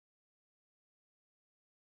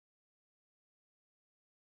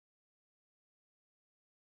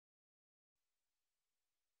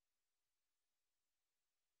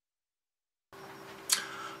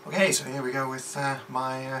Okay, so here we go with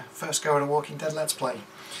my first go at a Walking Dead Let's Play.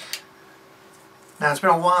 Now, it's been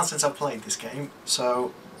a while since I've played this game,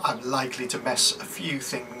 so I'm likely to mess a few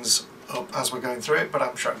things up as we're going through it, but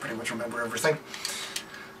I'm sure I pretty much remember everything.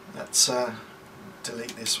 Let's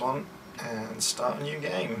delete this one and start a new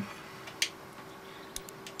game.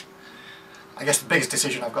 I guess the biggest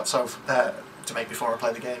decision I've got to make before I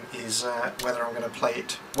play the game is whether I'm going to play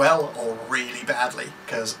it well or really badly,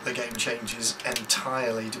 because the game changes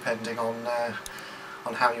entirely depending on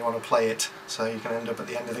how you want to play it. So you can end up at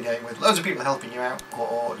the end of the game with loads of people helping you out,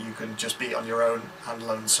 or you can just be on your own and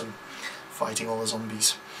lonesome fighting all the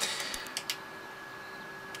zombies.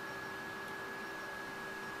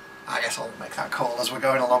 I guess I'll make that call as we're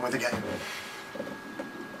going along with the game.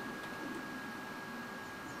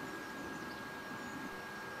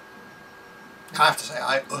 I have to say,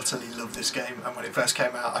 I utterly love this game, and when it first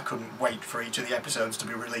came out I couldn't wait for each of the episodes to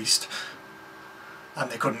be released. And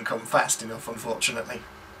they couldn't come fast enough, unfortunately.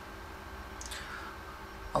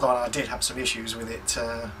 Although I did have some issues with it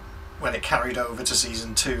when it carried over to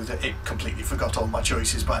Season 2, that it completely forgot all my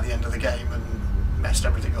choices by the end of the game and messed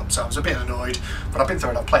everything up, so I was a bit annoyed. But I've been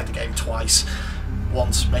through it, I've played the game twice.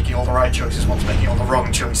 Once making all the right choices, once making all the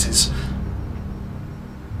wrong choices.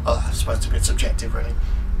 Well, I suppose it's a bit subjective, really.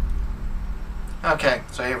 Okay,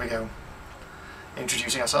 so here we go.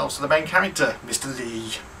 Introducing ourselves to the main character, Mr.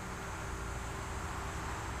 Lee.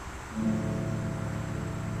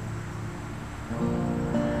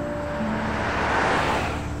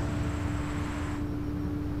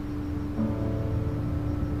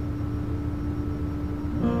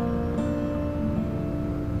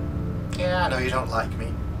 Yeah, I know you don't like me.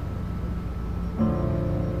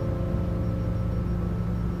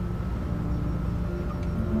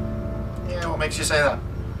 What makes you say that?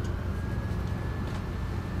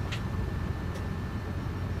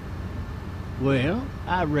 Well,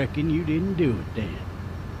 I reckon you didn't do it then.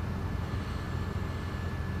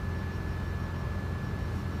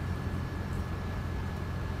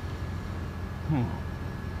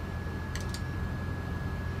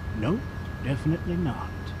 Nope, definitely not.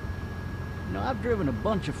 You know, I've driven a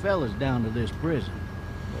bunch of fellas down to this prison.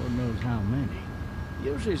 Lord knows how many.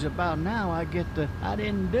 Usually it's about now I get the I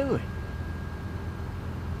didn't do it.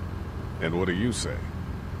 And what do you say?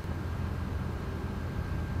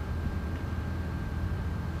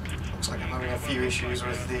 Looks like I'm having a few issues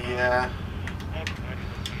with the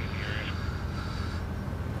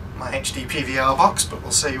my HD PVR box, but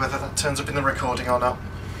we'll see whether that turns up in the recording or not.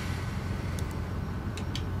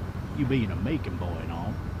 You being a making boy and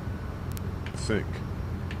all. Think.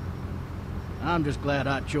 I'm just glad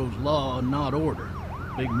I chose law and not order.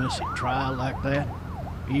 Big messy trial like that,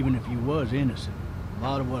 even if you was innocent. A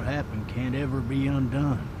lot of what happened can't ever be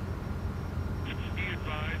undone.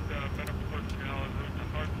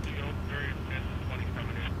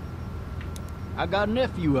 I got a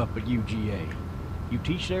nephew up at UGA. You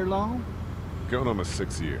teach there long? Going on my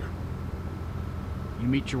 6th year. You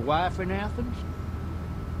meet your wife in Athens?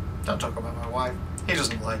 Don't talk about my wife. He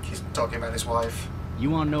doesn't like he's talking about his wife. You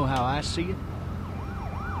want to know how I see it?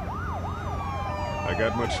 I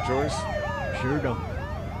got much choice? Sure don't.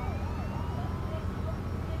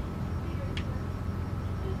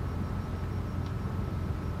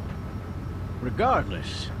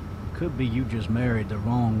 Regardless, could be you just married the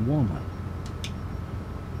wrong woman.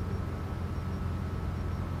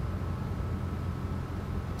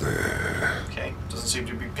 Okay, doesn't seem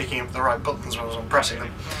to be picking up the right buttons when I'm pressing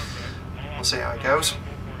them. We'll see how it goes.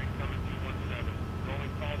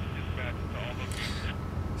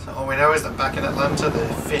 So all we know is that back in Atlanta, the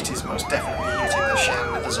fit is most definitely hitting the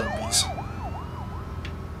shan with the zombies.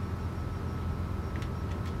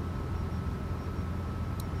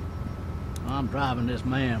 I'm driving this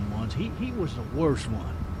man once. He was the worst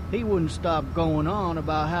one. He wouldn't stop going on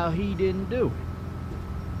about how he didn't do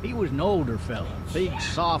it. He was an older fella, big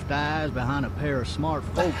soft eyes behind a pair of smart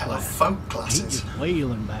folk glasses. Folk glasses. He just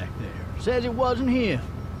wailing back there. Says it wasn't him.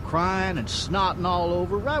 Crying and snotting all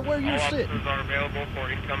over right where you're sitting. Are available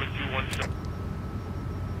for incoming 217.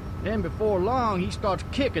 Then before long, he starts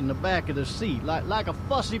kicking the back of the seat like a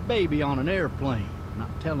fussy baby on an airplane. And I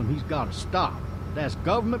tell him he's got to stop. That's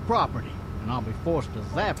government property, and I'll be forced to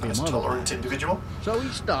zap him otherwise. Tolerant individual. So he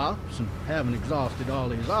stops, and having exhausted all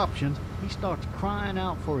his options, he starts crying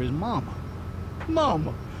out for his mama.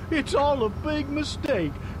 Mama, it's all a big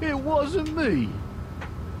mistake. It wasn't me.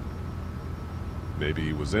 Maybe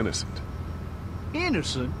he was innocent.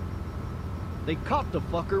 Innocent? They caught the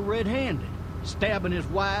fucker red-handed, stabbing his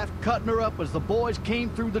wife, cutting her up as the boys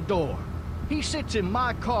came through the door. He sits in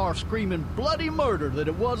my car screaming bloody murder that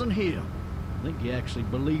it wasn't him. I think he actually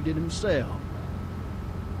believed it himself.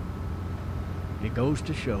 It goes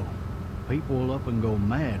to show. People will up and go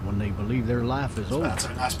mad when they believe their life is over. That's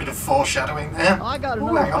a nice bit of foreshadowing there. I got Ooh,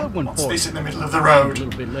 another hang on. good one What's for this you. in the middle of the A road?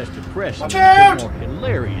 little bit less depressing, Watch and out! a bit more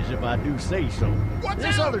hilarious if I do say so. Watch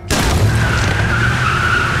This out! other time.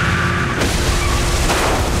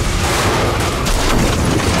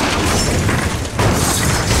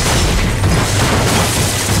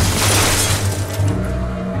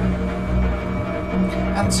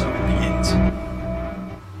 And so it begins.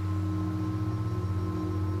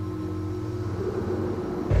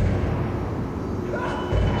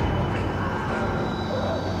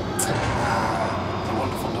 The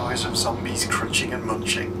wonderful noise of zombies crunching and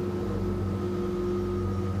munching.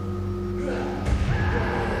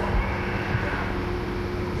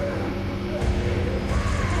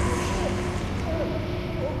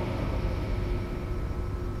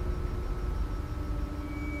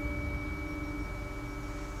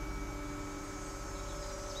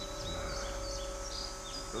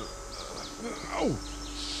 Oh,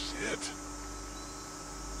 shit.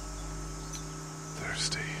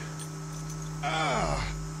 Thirsty. Ah,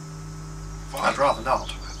 I'd rather not.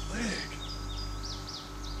 my leg.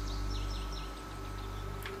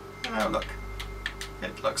 Oh, look.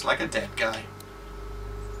 It looks like a dead guy.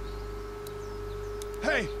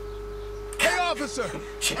 Hey! Hey, officer!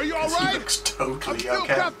 Are you all He right? looks I'm totally still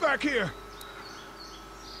okay. cuffed back here.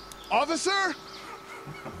 Officer?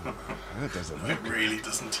 That doesn't It look good. really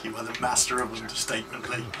doesn't. He was the master of understatement,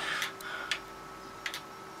 Lee.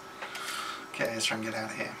 Okay, let's try and get out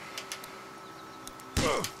of here.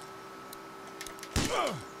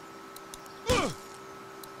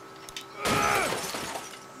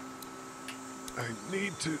 I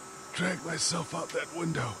need to drag myself out that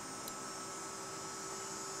window.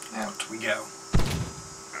 Out we go.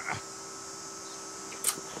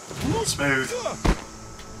 Smooth.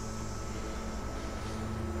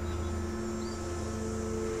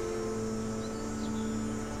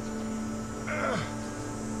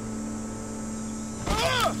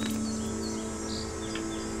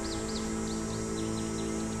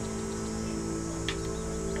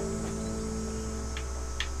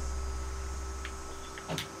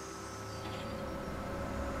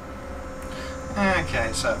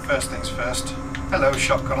 Okay, so first things first. Hello,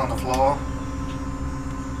 shotgun on the floor.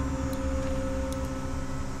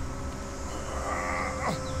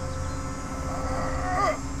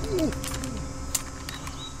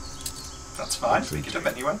 That's fine, pick it up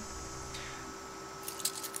anyway.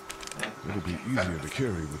 Yeah, It'll be okay, fair easier to enough.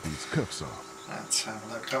 carry with these cuffs off. Let's have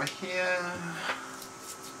a look over here.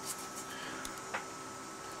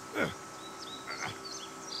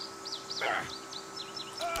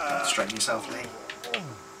 Don't strain yourself, Lee.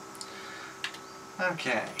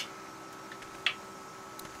 Okay.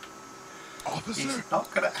 Officer? He's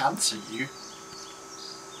not going to answer you.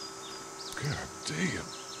 God damn.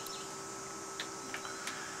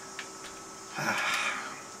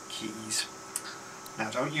 Keys. Now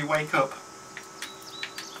don't you wake up.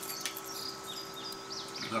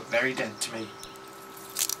 You look very dead to me.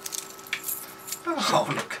 Oh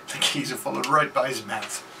look, the keys are followed right by his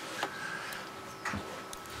mouth.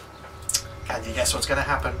 Can you guess what's going to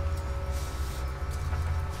happen?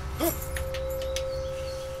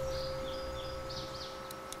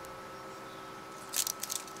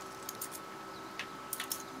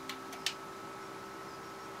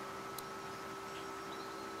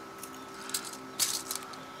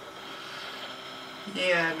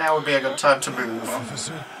 Yeah, now would be a good time to move.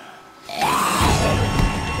 Officer?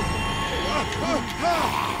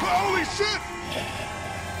 Holy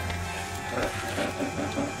shit!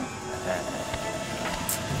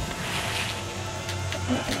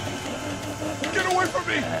 Get away from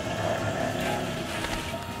me!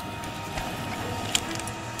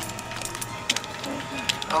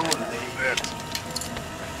 Oh, Lee.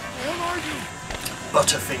 Where are you?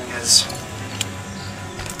 Butterfingers.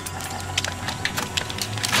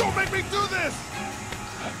 Don't make me do this!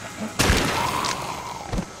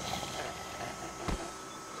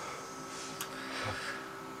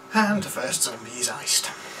 And the first zombie is iced.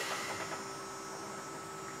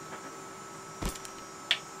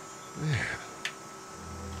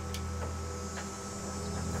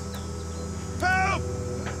 Help!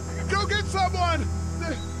 Go get someone!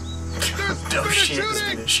 There's No been a shit, there's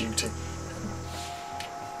shooting! been a shooting.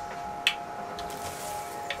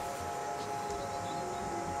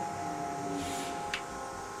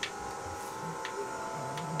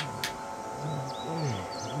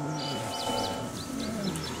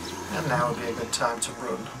 And now would be a good time to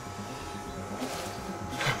run.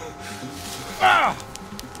 Ah!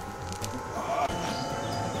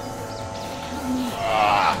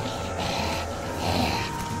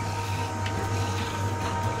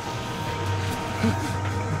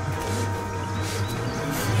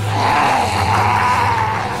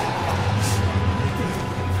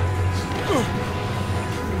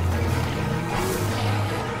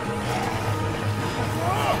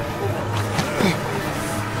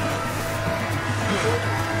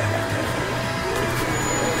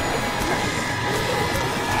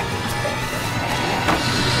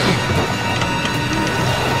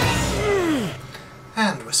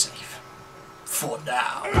 And we're safe. For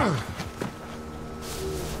now.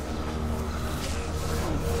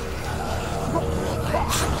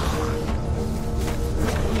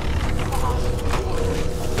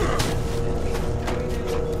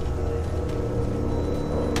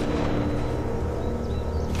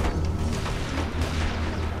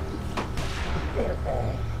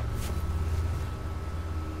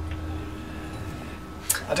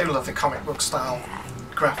 I do love the comic book style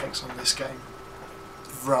graphics on this game.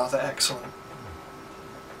 Rather excellent.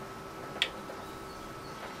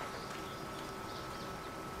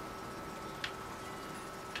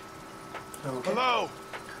 Okay. Hello?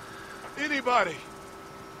 Anybody?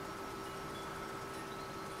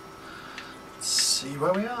 Let's see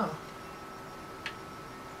where we are.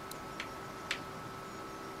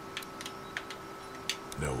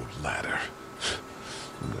 No ladder.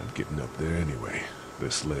 I'm not getting up there anyway.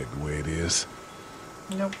 This leg the way it is.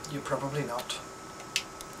 Nope, you're probably not.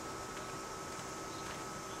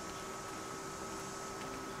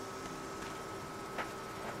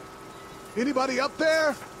 Anybody up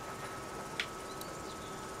there?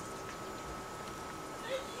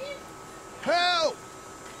 Help!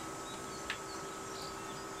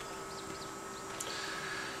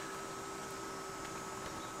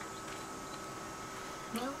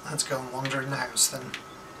 Well, let's go and wander in the house then.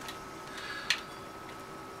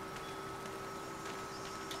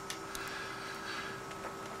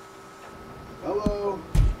 Hello?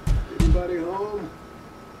 Anybody home?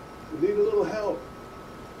 I need a little help.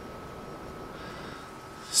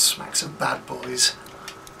 Smacks of bad boys.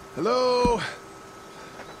 Hello?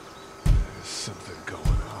 There's something going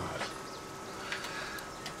on.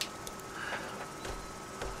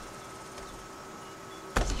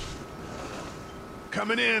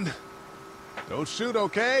 Coming in. Don't shoot,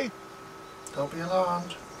 okay? Don't be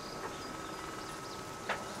alarmed.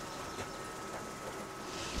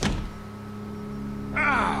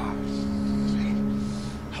 Ah!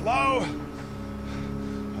 Hello?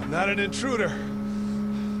 I'm not an intruder.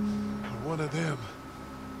 I'm one of them.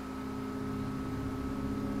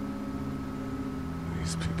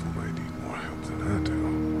 These people might need more help than I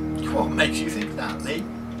do. What makes you think that, Lee?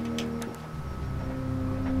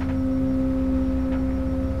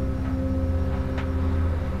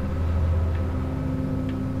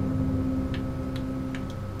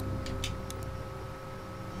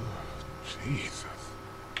 Jesus.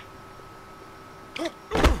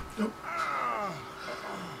 Nope.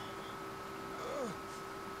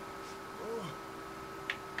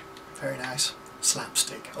 Very nice.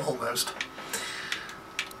 Slapstick, almost.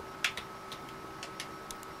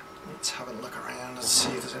 Let's have a look around and see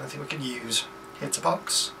if there's anything we can use. It's a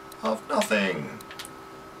box of nothing.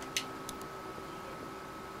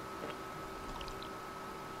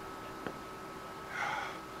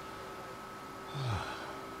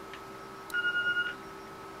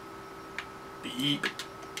 Beep.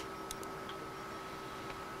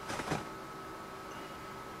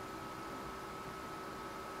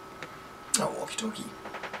 Oh, walkie-talkie.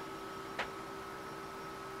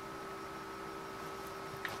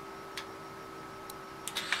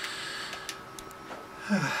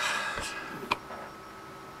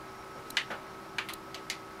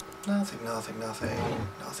 Nothing, nothing, nothing.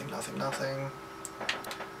 Nothing, nothing, nothing.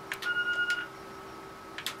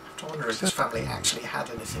 I wonder if this family actually had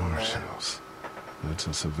anything there. Marshals. That's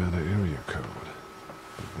a Savannah area code.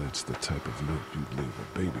 But that's the type of note you'd leave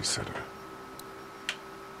a babysitter.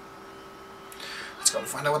 Let's go and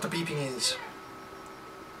find out what the beeping is.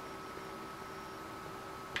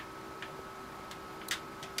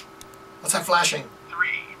 What's that flashing? 3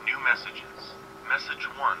 new messages. Message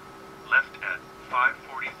 1, left at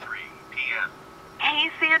 5:43 p.m.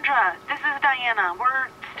 Hey, Sandra. This is Diana. We're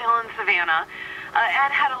still in Savannah.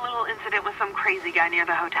 Ed had a little incident with some crazy guy near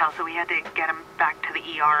the hotel, so we had to get him back to the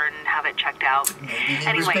ER and have it checked out. Maybe he was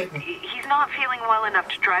Anyway, bitten. he's not feeling well enough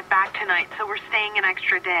to drive back tonight, so we're staying an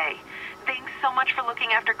extra day. Thanks so much for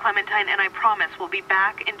looking after Clementine, and I promise we'll be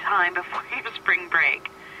back in time before your spring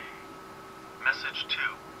break. Message 2,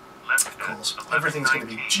 left Of course, at everything's going to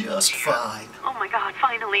be 11:19 just p.m. fine. Oh my god,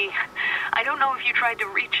 finally. I don't know if you tried to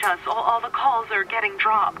reach us. All the calls are getting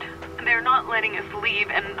dropped. They're not letting us leave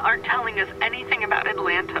and aren't telling us anything about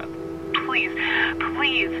Atlanta. Please,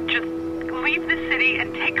 please, just leave the city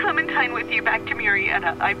and take Clementine with you back to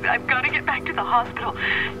Murrieta. I've got to get back to the hospital.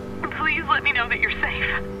 Please let me know that you're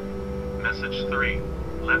safe. Message 3,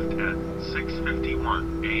 left at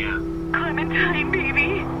 6:51 a.m. Clementine,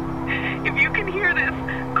 baby. If you can hear this,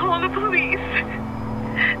 call the police.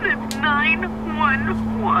 That's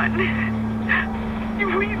 911.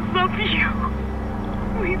 We love you.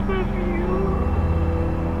 We love you.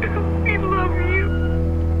 We love you.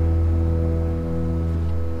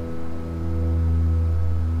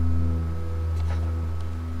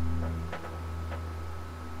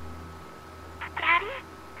 Daddy?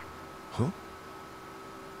 Huh?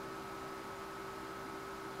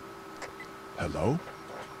 Hello?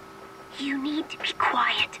 You need to be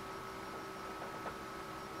quiet.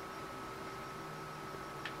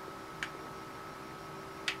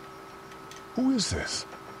 Who is this?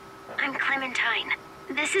 I'm Clementine.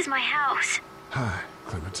 This is my house. Hi,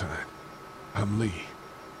 Clementine. I'm Lee.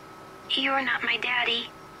 You're not my daddy.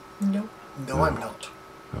 No. No, I'm not.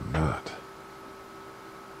 I'm not.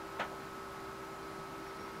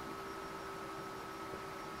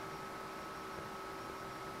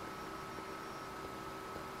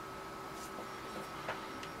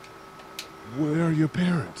 Where are your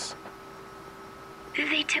parents?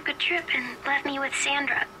 They took a trip and left me with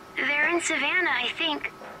Sandra. They're in Savannah, I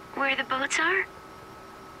think. Where the boats are?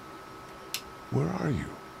 Where are you?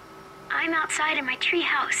 I'm outside in my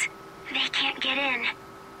treehouse. They can't get in.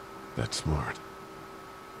 That's smart.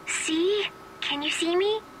 See? Can you see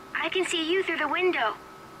me? I can see you through the window.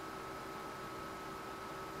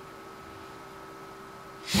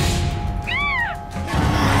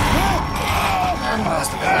 And where's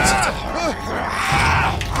the babysitter?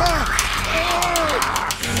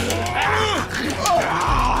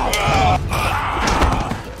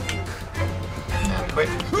 And quick.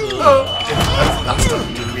 Oh! Didn't know from that stuff,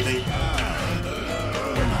 did we, Lee?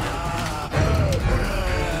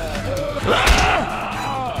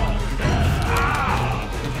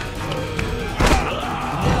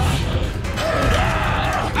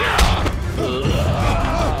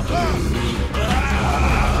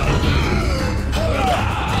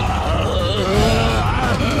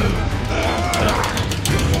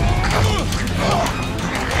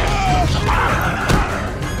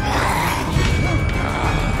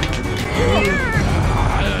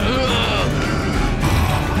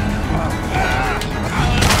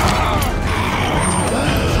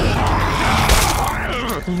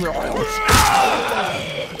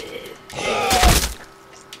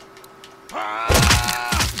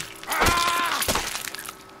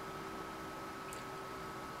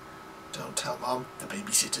 Don't tell Mom, the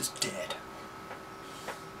babysitter's dead.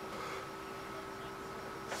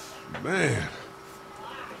 Man.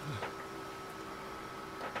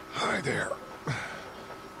 Hi there.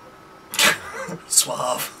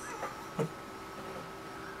 Suave.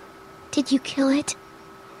 Did you kill it?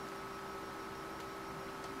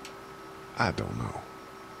 I don't know.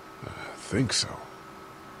 I think so.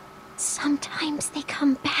 Sometimes they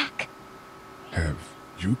come back. Have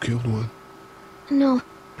you killed one? No,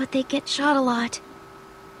 but they get shot a lot.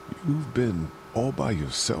 You've been all by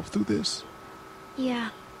yourself through this? Yeah,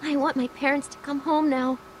 I want my parents to come home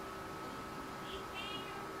now.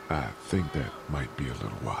 I think that might be a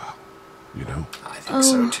little while, you know? I think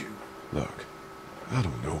so too. Look, I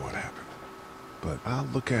don't know what happened, but I'll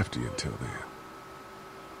look after you until then.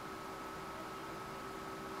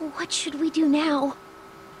 What should we do now?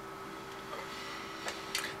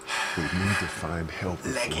 We need to find help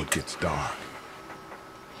before it gets dark.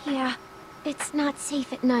 Yeah, it's not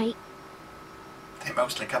safe at night. They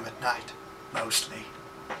mostly come at night. Mostly.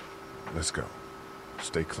 Let's go.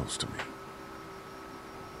 Stay close to me.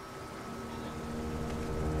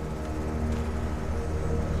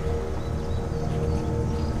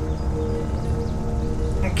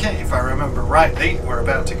 Okay, if I remember rightly, we're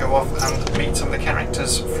about to go off and meet some of the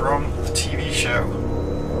characters from the TV show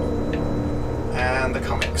and the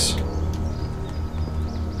comics.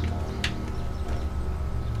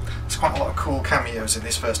 There's quite a lot of cool cameos in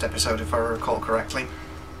this first episode, if I recall correctly.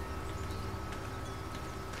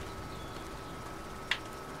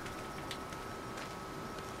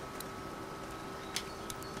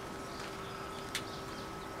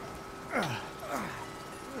 Oh,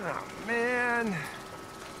 man.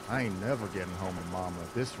 I ain't never getting home to Mama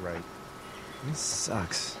at this rate. This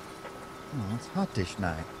sucks. Oh, it's hot dish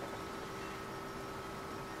night.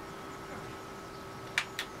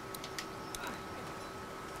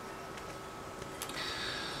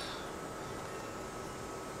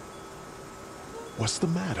 What's the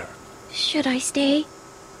matter? Should I stay?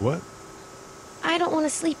 What? I don't want to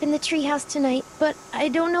sleep in the treehouse tonight, but I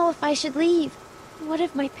don't know if I should leave. What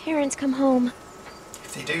if my parents come home?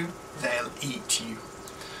 If they do, they'll eat you.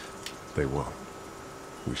 They won't.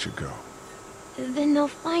 We should go. Then they'll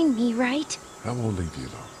find me, right? I won't leave you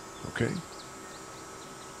alone, okay?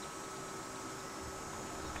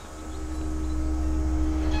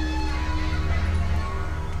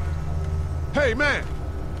 Hey, man!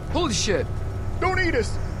 Holy shit! Don't eat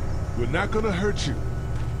us! We're not gonna hurt you.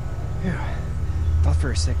 Yeah. Thought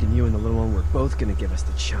for a second you and the little one were both gonna give us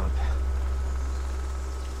the chomp.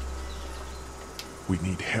 We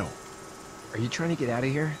need help. Are you trying to get out of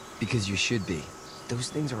here? Because you should be. Those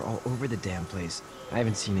things are all over the damn place. I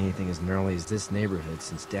haven't seen anything as gnarly as this neighborhood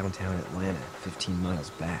since downtown Atlanta, 15 miles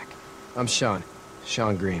back. I'm Sean.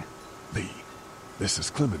 Sean Green. Lee, this is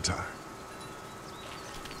Clementine.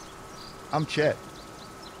 I'm Chet.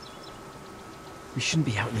 We shouldn't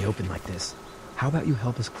be out in the open like this. How about you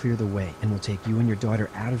help us clear the way, and we'll take you and your daughter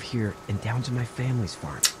out of here and down to my family's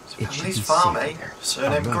farm. It should be Family's farm, safe eh? there.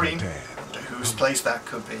 Surname I'm not Green. a dad. Wonder whose place that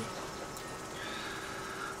could be.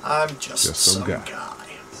 I'm just some guy.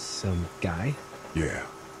 Some guy? Yeah.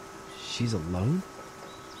 She's alone?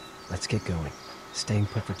 Let's get going. Staying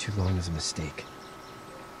put for too long is a mistake.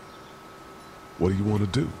 What do you want to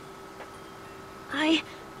do?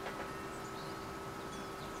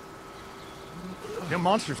 The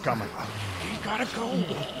monster's coming. You gotta go.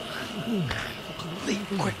 Lee,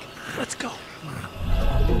 quick, let's go.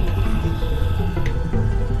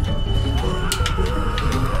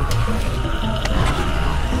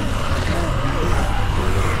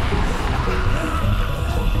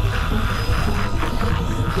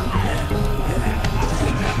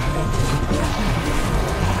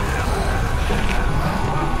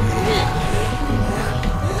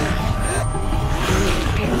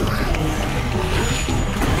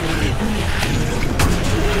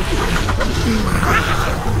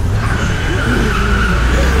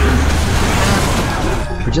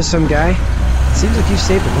 For just some guy, it seems like you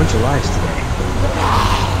saved a bunch of lives today.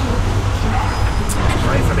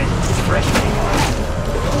 Pray for me. Pray for me.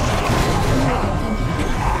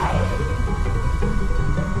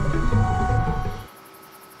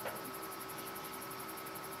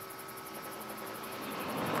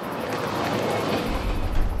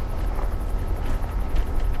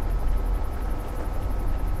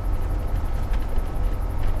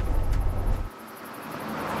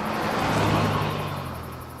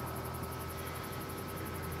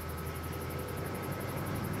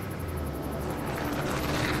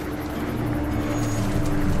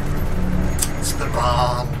 It's the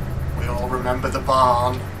barn. We all remember the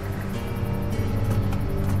barn.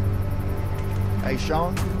 Hey,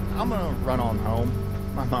 Sean, I'm gonna run on home.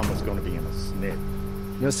 My mama's gonna be in a snit.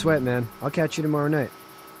 No sweat, man. I'll catch you tomorrow night.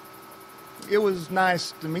 It was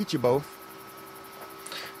nice to meet you both.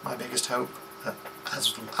 My biggest hope,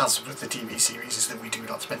 as with the TV series, is that we do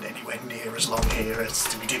not spend anywhere near as long here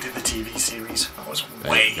as we did in the TV series. That was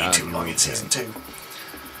way too long in season 2.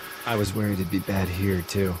 I was worried it'd be bad here,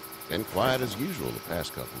 too. Been quiet as usual the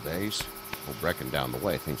past couple days. Old Brecken down the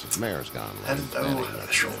way thinks his mare's gone. Hello,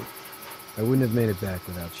 Herschel. I wouldn't have made it back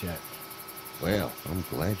without Chet. Well, I'm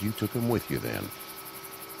glad you took him with you then.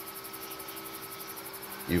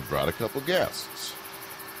 You've brought a couple guests.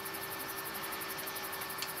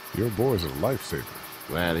 Your boy's a lifesaver.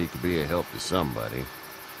 Glad he could be a help to somebody.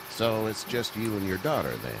 So it's just you and your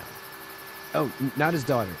daughter then? Oh, not his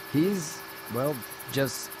daughter. He's, well,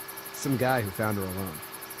 just some guy who found her alone.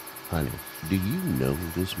 Honey, do you know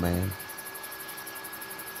this man?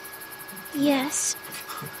 Yes.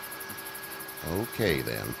 Okay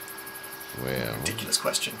then. Well, Ridiculous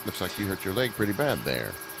question. looks like you hurt your leg pretty bad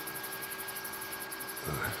there.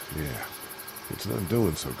 Yeah. It's not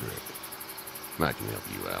doing so good. I can help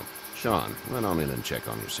you out. Sean, run on in and check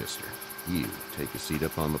on your sister. You, take a seat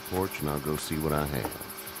up on the porch and I'll go see what I have.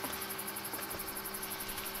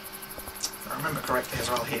 If I remember correctly as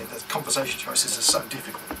well here, the conversation choices are so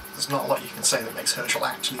difficult. There's not a lot you can say that makes Herschel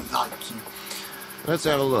actually like you. Let's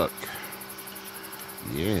have a look.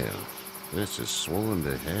 Yeah, this is swollen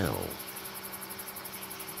to hell.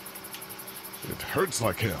 It hurts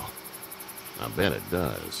like hell. I bet it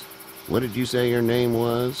does. What did you say your name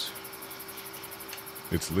was?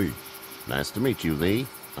 It's Lee. Nice to meet you, Lee.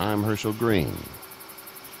 I'm Herschel Green.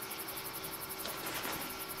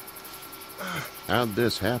 How'd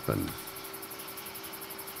this happen?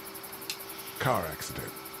 Car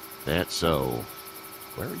accident. That's so.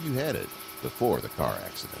 Where were you headed before the car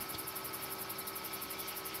accident?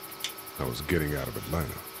 I was getting out of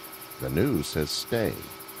Atlanta. The news says stay.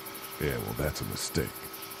 Yeah, well, that's a mistake.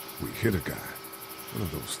 We hit a guy. One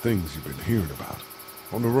of those things you've been hearing about.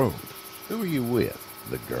 On the road. Who are you with?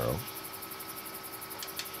 The girl?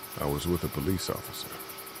 I was with a police officer.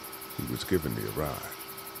 He was giving me a ride.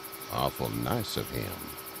 Awful nice of him.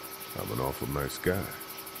 I'm an awful nice guy.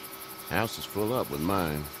 House is full up with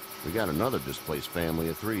mine. We got another displaced family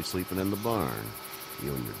of 3 sleeping in the barn.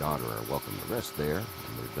 You and your daughter are welcome to rest there,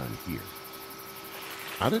 and we're done here.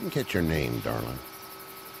 I didn't catch your name, darling.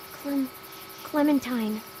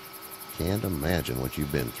 Clementine. Can't imagine what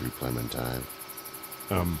you've been through, Clementine.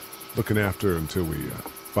 I'm looking after her until we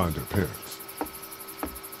find her parents.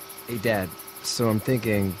 Hey, Dad. So I'm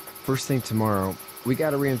thinking, first thing tomorrow, we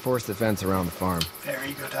gotta reinforce the fence around the farm.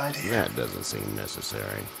 Very good idea. That doesn't seem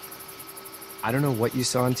necessary. I don't know what you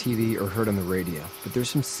saw on TV or heard on the radio, but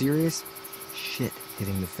there's some serious shit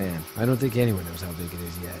hitting the fan. I don't think anyone knows how big it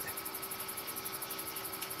is yet.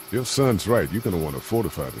 Your son's right. You're gonna want to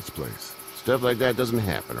fortify this place. Stuff like that doesn't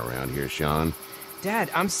happen around here, Sean.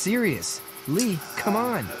 Dad, I'm serious. Lee, come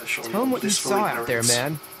on. Tell him what you saw out there,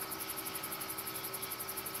 man.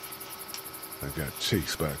 I got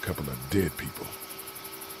chased by a couple of dead people.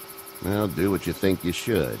 Well, do what you think you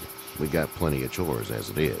should. We got plenty of chores as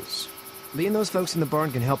it is. Lee and those folks in the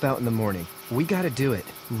barn can help out in the morning. We gotta do it.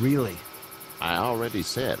 Really. I already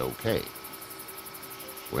said okay.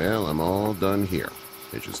 Well, I'm all done here.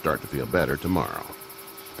 It should start to feel better tomorrow.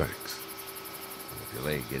 Thanks. If your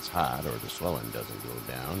leg gets hot or the swelling doesn't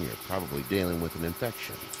go down, you're probably dealing with an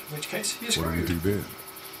infection. In which case, he's What do we do then?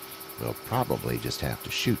 We'll probably just have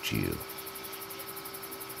to shoot you.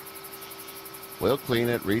 We'll clean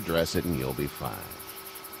it, redress it, and you'll be fine.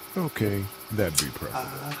 Okay, that'd be preferable.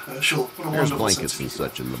 Herschel, what a There's wonderful blankets sense and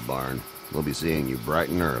of such in the barn. We'll be seeing you bright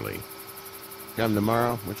and early. Come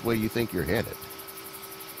tomorrow, which way you think you're headed?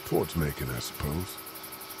 Towards Macon, I suppose.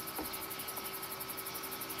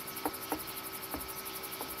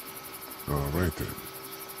 All right, then.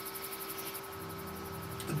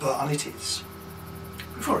 the barn it is.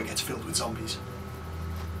 Before it gets filled with zombies.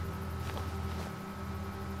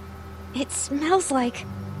 It smells like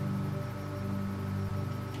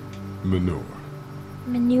Manure.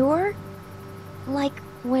 manure? Like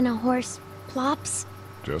when a horse plops?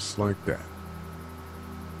 Just like that.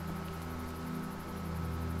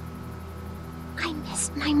 I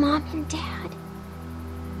miss my mom and dad.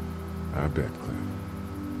 I bet, Clem.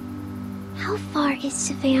 How far is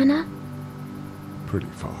Savannah? Pretty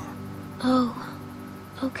far. Oh,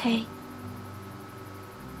 okay.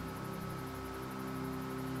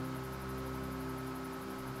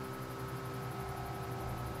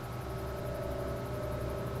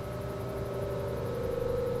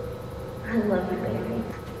 I love you, baby.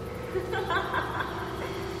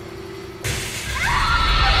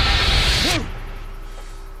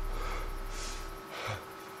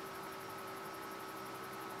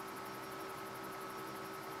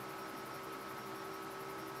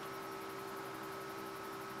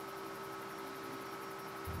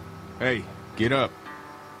 Hey, get up.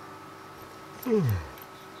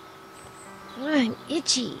 I'm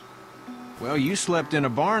itchy. Well, you slept in a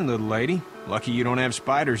barn, little lady. Lucky you don't have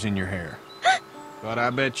spiders in your hair. But I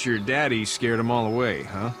bet your daddy scared them all away,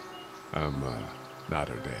 huh? I'm, not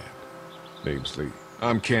her dad. Name's Lee.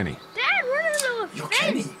 I'm Kenny. Dad, we're in the You're fence.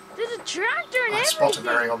 Kenny. There's a tractor and I spot a everything.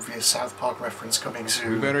 very obvious South Park reference coming We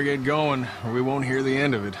soon. better get going, or we won't hear the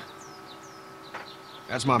end of it.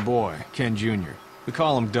 That's my boy, Ken Jr. We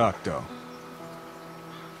call him Duck, though.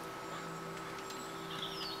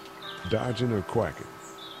 Dodging or quacking?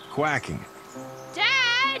 Quacking.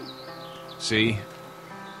 Dad! See?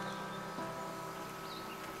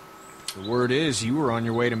 The word is you were on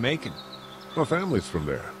your way to Macon. My family's from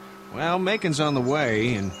there. Well, Macon's on the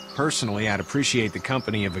way, and personally, I'd appreciate the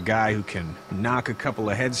company of a guy who can knock a couple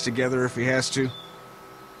of heads together if he has to.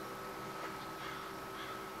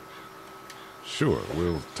 Sure,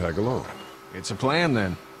 we'll tag along. It's a plan,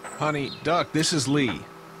 then. Honey, Duck, this is Lee.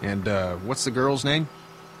 And, what's the girl's name?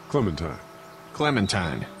 Clementine.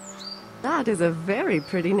 Clementine. That is a very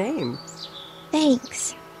pretty name.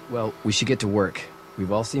 Thanks. Well, we should get to work.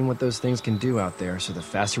 We've all seen what those things can do out there, so the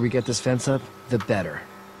faster we get this fence up, the better.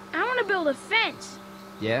 I want to build a fence.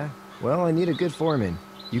 Yeah? Well, I need a good foreman.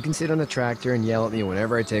 You can sit on the tractor and yell at me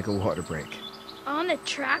whenever I take a water break. On the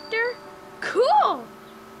tractor? Cool!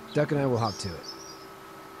 Duck and I will hop to it.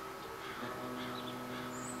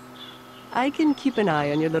 I can keep an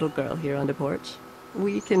eye on your little girl here on the porch.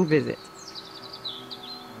 We can visit.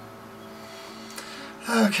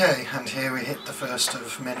 Okay, and here we hit the first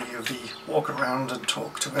of many of the walk around and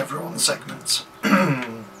talk to everyone segments.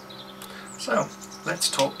 So, let's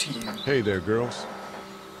talk to you. Hey there, girls.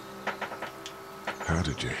 How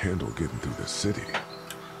did you handle getting through the city?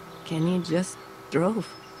 Kenny just drove.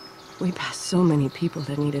 We passed so many people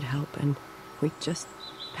that needed help, and we just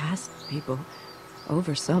passed people.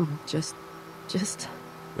 over some. Just...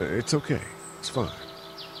 It's okay. It's fine.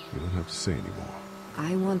 You don't have to say anymore.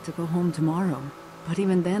 I want to go home tomorrow. But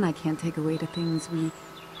even then, I can't take away the things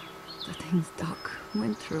Doc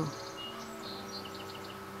went through.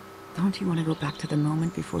 Don't you want to go back to the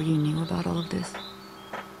moment before you knew about all of this?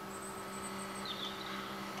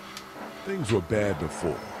 Things were bad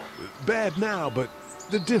before. Bad now, but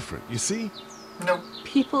they're different, you see? No.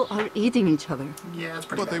 People are eating each other. Yeah, it's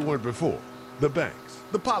pretty But bad. they weren't before. The banks,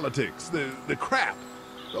 the politics, the crap.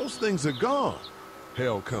 Those things are gone.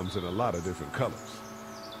 Hell comes in a lot of different colors.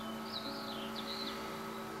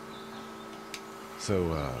 So,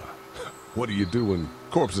 what do you do when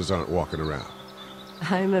corpses aren't walking around?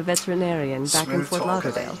 I'm a veterinarian back in Smooth Fort talker,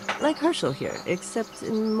 Lauderdale. Like Herschel here, except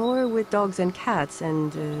more with dogs and cats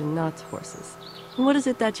and not horses. What is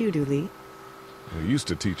it that you do, Lee? I used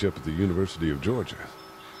to teach up at the University of Georgia.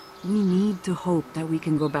 We need to hope that we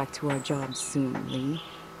can go back to our jobs soon, Lee.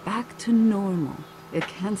 Back to normal. It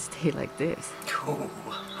can't stay like this. Cool.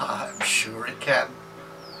 I'm sure it can.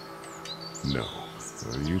 No,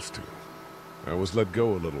 I used to. I was let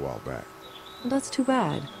go a little while back. That's too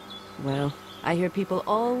bad. Well, I hear people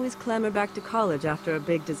always clamor back to college after a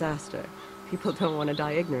big disaster. People don't want to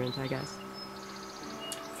die ignorant, I guess.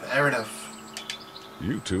 Fair enough.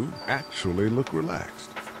 You two actually look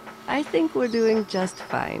relaxed. I think we're doing just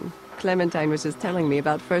fine. Clementine was just telling me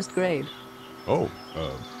about first grade. Oh,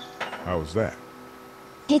 how was that?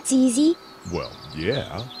 It's easy. Well,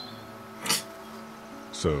 yeah.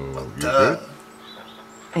 So, you Duh. good?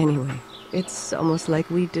 Anyway, it's almost like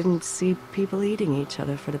we didn't see people eating each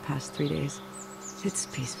other for the past 3 days. It's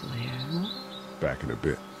peaceful here, huh? Back in a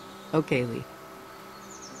bit. Okay, Lee.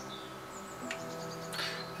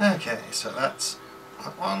 Okay, so that's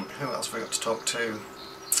that one. Who else we got to talk to?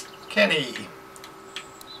 Kenny.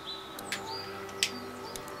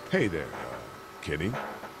 Hey there, Kenny.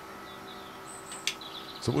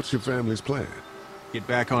 So what's your family's plan? Get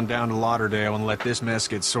back on down to Lauderdale and let this mess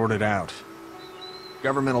get sorted out.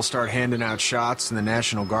 Government will start handing out shots and the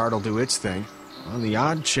National Guard will do its thing. On the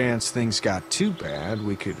odd chance things got too bad,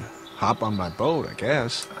 we could hop on my boat, I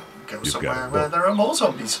guess. Go You've somewhere got a where boat. there are more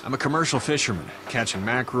zombies. I'm a commercial fisherman, catching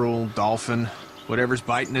mackerel, dolphin, whatever's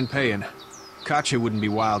biting and paying. Katya wouldn't be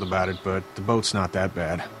wild about it, but the boat's not that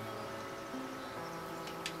bad.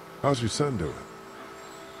 How's your son doing?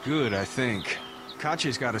 Good, I think.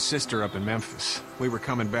 Katya's got a sister up in Memphis. We were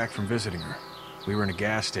coming back from visiting her. We were in a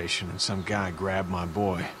gas station and some guy grabbed my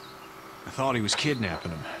boy. I thought he was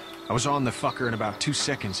kidnapping him. I was on the fucker in about 2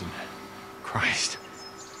 seconds and... Christ.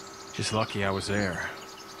 Just lucky I was there.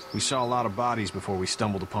 We saw a lot of bodies before we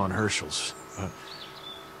stumbled upon Herschel's. But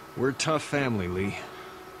we're a tough family, Lee.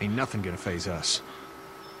 Ain't nothing gonna faze us.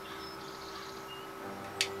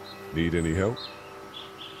 Need any help?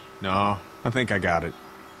 No, I think I got it.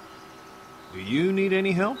 Do you need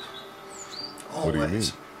any help? Always. What do you mean?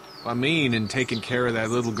 I mean, in taking care of that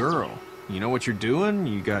little girl. You know what you're doing?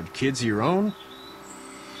 You got kids of your own?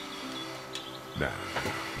 Nah,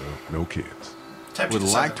 no kids. Tempted Would've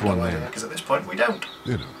to say liked that, no one idea, then. because at this point we don't.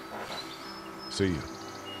 You know. See ya.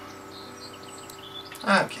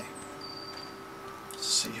 Okay. Let's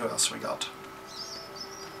see who else we got.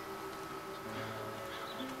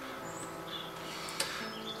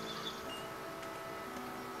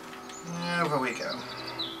 Over we go.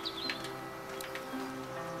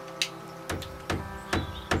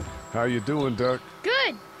 How you doing, Duck?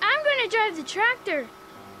 Good. I'm gonna drive the tractor.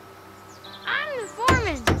 I'm the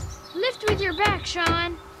foreman. Lift with your back,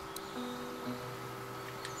 Sean.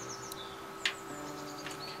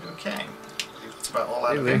 Okay. I believe that's about all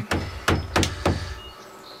out of Hey, him.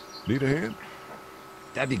 Need a hand?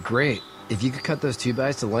 That'd be great. If you could cut those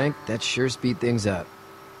 2x to length, that'd sure speed things up.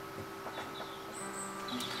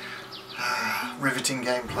 Riveting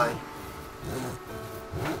gameplay.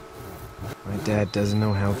 My dad doesn't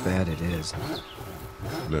know how bad it is.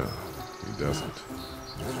 No, he doesn't.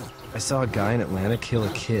 I saw a guy in Atlanta kill a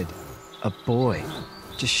kid. A boy.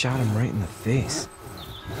 Just shot him right in the face.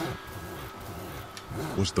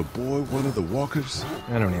 Was the boy one of the walkers?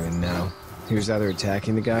 I don't even know. He was either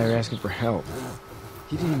attacking the guy or asking for help.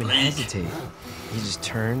 He didn't even hesitate. He just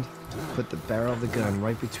turned, put the barrel of the gun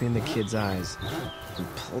right between the kid's eyes,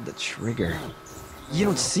 and pulled the trigger. You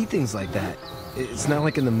don't see things like that. It's not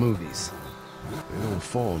like in the movies. They don't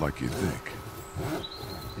fall like you think.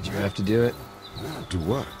 Did you have to do it? Do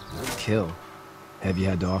what? Kill. Have you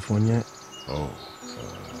had to off one yet? Oh,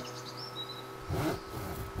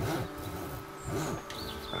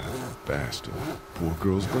 bastard. Poor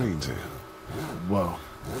girl's brains in. Whoa.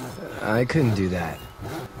 I couldn't do that.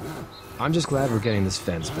 I'm just glad we're getting this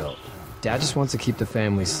fence built. Dad just wants to keep the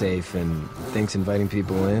family safe and thinks inviting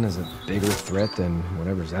people in is a bigger threat than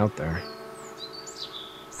whatever's out there.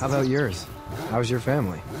 How about yours? How's your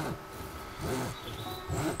family?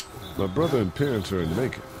 My brother and parents are in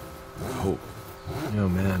Macon. I hope. Oh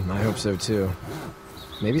man, I hope so too.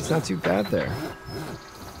 Maybe it's not too bad there.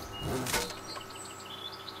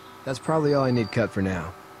 That's probably all I need cut for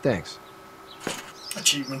now. Thanks.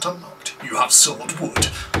 Achievement unlocked. You have sawed wood.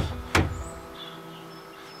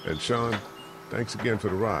 And Sean, thanks again for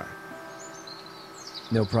the ride.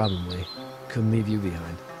 No problem, Lee. Couldn't leave you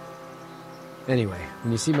behind. Anyway,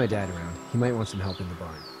 when you see my dad around, he might want some help in the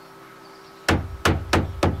barn.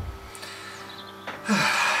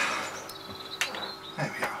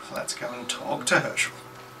 There we are. Let's go and talk to Herschel.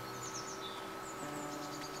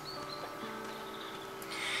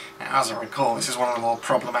 Now, as I recall, this is one of the more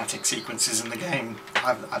problematic sequences in the game.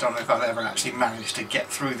 I don't know if I've ever actually managed to get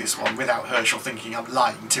through this one without Herschel thinking I'm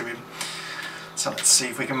lying to him. So let's see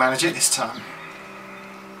if we can manage it this time.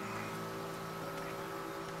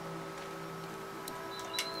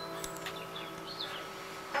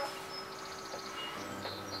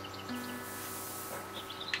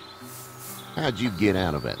 How'd you get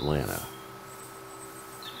out of Atlanta?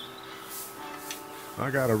 I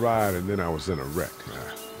got a ride and then I was in a wreck.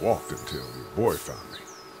 I walked until your boy found me.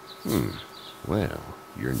 Well,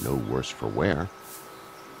 you're no worse for wear.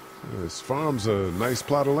 This farm's a nice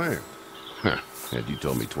plot of land. Had you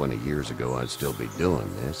told me 20 years ago I'd still be doing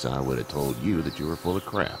this, I would have told you that you were full of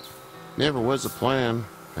crap. Never was a plan,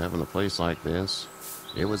 having a place like this.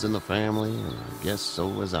 It was in the family, and I guess so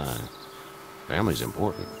was I. Family's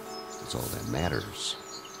important. It's all that matters.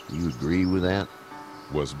 You agree with that?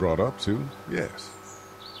 Was brought up to, yes.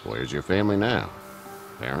 Where's your family now?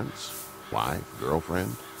 Parents? Wife?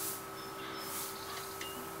 Girlfriend?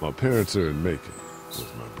 My parents are in Macon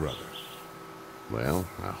with my brother. Well,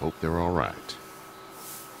 I hope they're all right.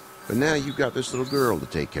 But now you've got this little girl to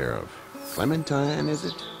take care of. Clementine, is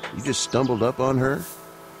it? You just stumbled up on her?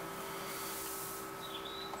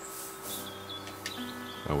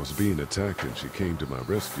 I was being attacked and she came to my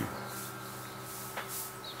rescue.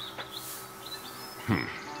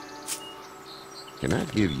 Can I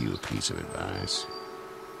give you a piece of advice?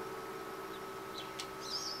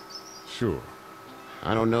 Sure.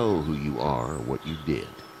 I don't know who you are or what you did.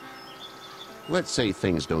 Let's say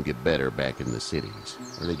things don't get better back in the cities,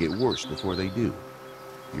 or they get worse before they do.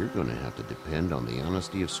 You're going to have to depend on the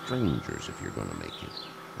honesty of strangers if you're going to make it.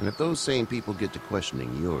 And if those same people get to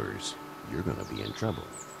questioning yours, you're going to be in trouble.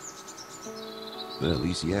 Well, at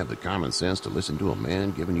least you have the common sense to listen to a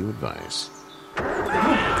man giving you advice.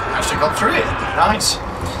 Actually got through it. Nice.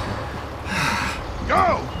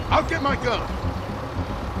 Go! I'll get my gun.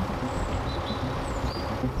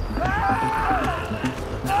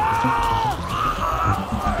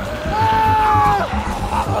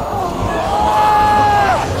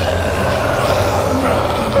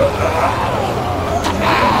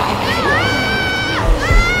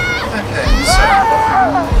 Okay, so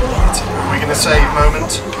we're going to save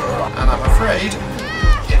moment, and I'm afraid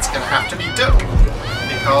it's going to have to be Doe,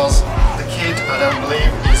 because the kid, I don't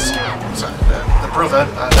believe, is the brother.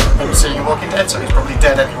 I don't remember seeing him Walking Dead, so he's probably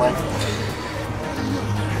dead anyway.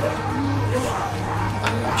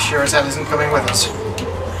 And he sure as hell isn't coming with us.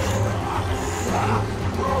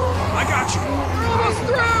 I got you. Cross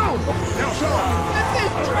through! Get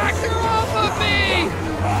this tractor off of me!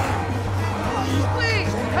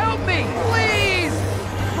 Please, help me, please!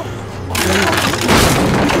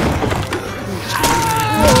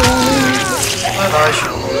 Bye-bye,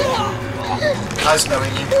 Sean. Nice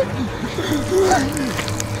knowing you.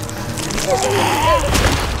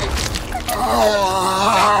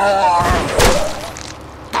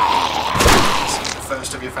 See the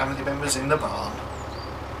first of your family members in the barn.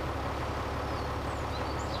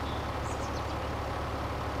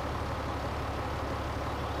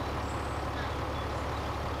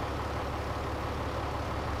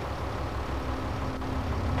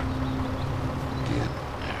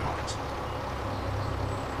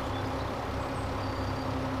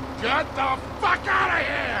 Get the fuck out of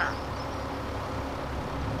here!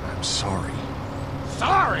 I'm sorry.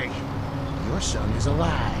 Sorry? Your son is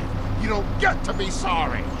alive. You don't get to be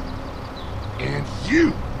sorry. And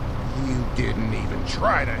you didn't even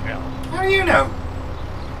try to help. How do you know?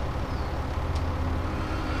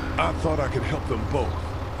 I thought I could help them both.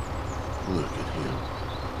 Look at him.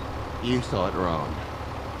 You thought wrong.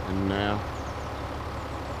 And now?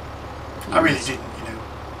 I really didn't, you know.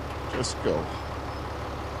 Just go.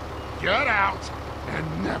 Get out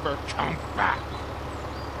and never come back.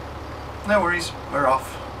 No worries, we're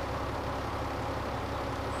off.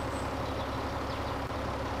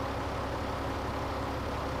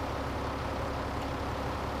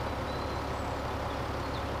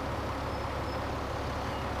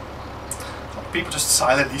 People just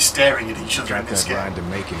silently staring at each other in Got this that game. ride to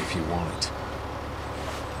make it if you want it.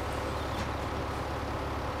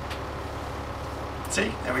 See,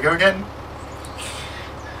 there we go again.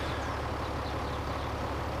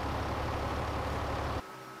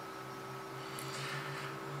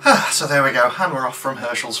 So there we go, and we're off from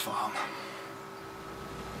Herschel's farm.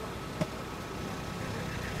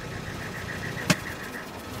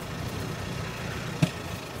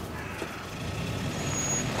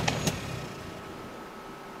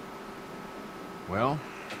 Well,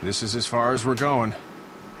 this is as far as we're going.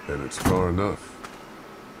 And it's far enough.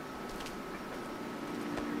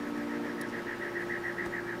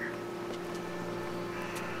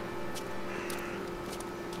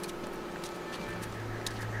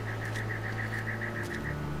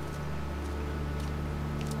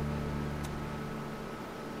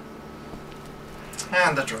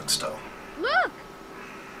 And the drugstore. Look!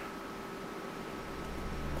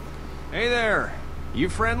 Hey there, you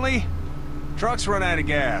friendly? Truck's run out of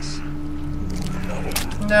gas.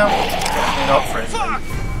 No, not friendly. Fuck!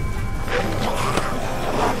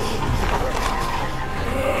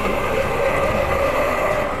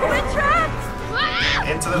 We're trapped!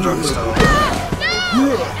 Into the drugstore.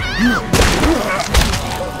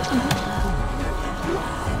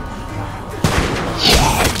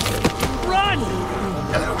 Run!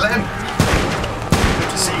 Hello, Glenn. Good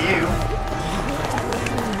to see you.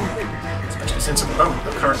 Especially since at the moment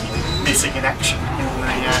you're currently missing in action in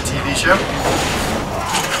the TV show.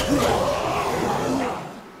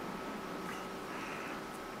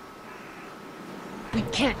 We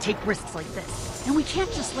can't take risks like this. And we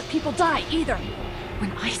can't just let people die, either.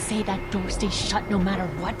 When I say that door stays shut no matter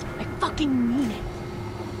what, I fucking mean it.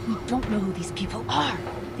 We don't know who these people are.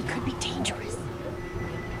 They could be dangerous.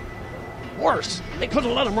 Worse, they could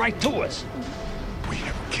have let them right to us. We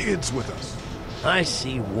have kids with us. I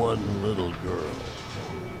see one little girl.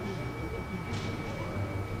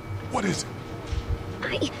 What is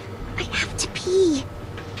it? I have to pee.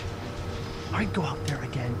 I'd go out there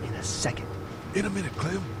again in a second. In a minute,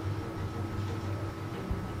 Clem.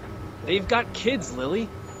 They've got kids, Lily.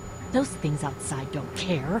 Those things outside don't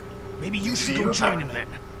care. Maybe you should go join them then.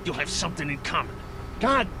 You'll have something in common.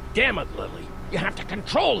 God damn it, Lily. You have to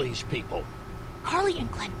control these people. Carly and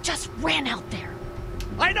Glenn just ran out there.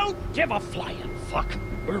 I don't give a flying fuck.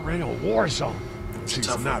 We're in a war zone. She's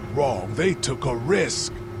not wrong. They took a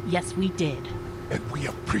risk. Yes, we did. And we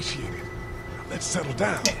appreciate it. Now let's settle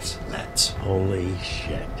down. Yes, let's. Holy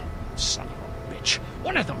shit. Son of a bitch.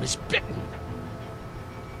 One of them is bitten.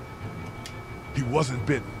 He wasn't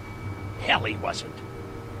bitten. Hell, he wasn't.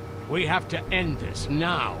 We have to end this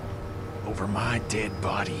now. Over my dead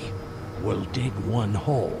body. We'll dig one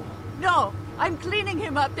hole. No, I'm cleaning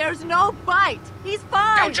him up. There's no bite. He's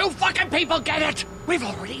fine. Don't you fucking people get it? We've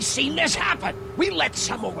already seen this happen. We let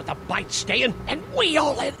someone with a bite stay in, and we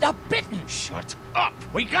all end up bitten. Shut up.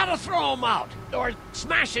 We gotta throw him out, or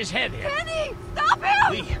smash his head in. Penny, stop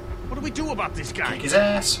him! Lee, what do we do about this guy? Kick his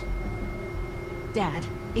ass. Dad,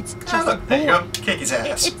 it's just Ah, look, there you go. Kick his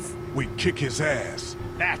ass. It's... We kick his ass.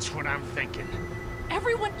 That's what I'm thinking.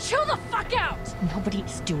 Everyone chill the fuck out!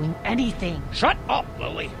 Nobody's doing anything. Shut up,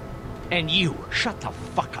 Lily. And you, shut the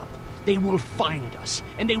fuck up. They will find us,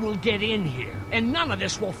 and they will get in here, and none of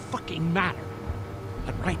this will fucking matter.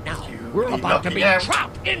 But right now, we're about to be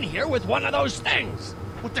trapped in here with one of those things.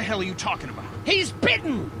 What the hell are you talking about? He's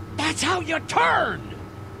bitten! That's how you turn!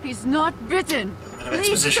 He's not bitten.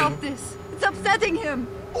 Please stop this. It's upsetting him.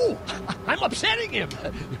 Oh, I'm upsetting him.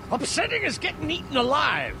 Upsetting is getting eaten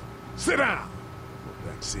alive. Sit down.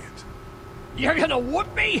 That's it. You're gonna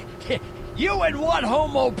whoop me? You and what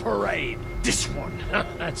homo parade? This one.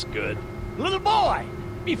 That's good. Little boy,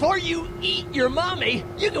 before you eat your mommy,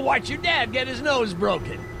 you can watch your dad get his nose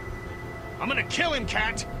broken. I'm gonna kill him,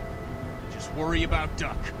 Cat. Just worry about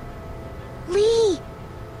Duck. Lee,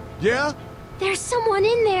 Yeah? there's someone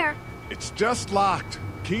in there. It's just locked.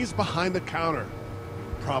 Key's behind the counter.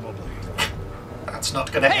 Probably. That's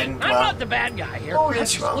not gonna Hey, end I'm well. not the bad guy here. Oh, I'm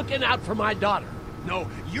yes, you just are. looking out for my daughter. No,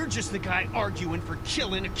 you're just the guy arguing for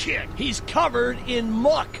killing a kid. He's covered in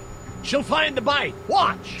muck. She'll find the bite.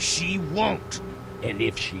 Watch. She won't. And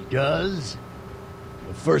if she does,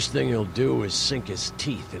 the first thing he'll do is sink his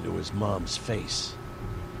teeth into his mom's face.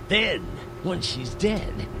 Then, when she's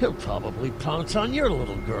dead, he'll probably pounce on your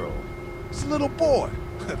little girl. It's a little boy.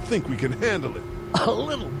 I think we can handle it. A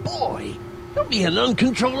little boy? He'll be an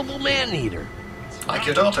uncontrollable man-eater. Like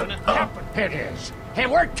your daughter. Oh. It is.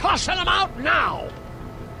 And we're tossing him out now.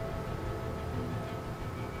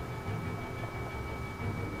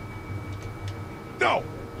 No!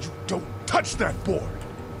 You don't touch that board.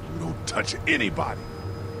 You don't touch anybody.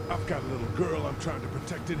 I've got a little girl I'm trying to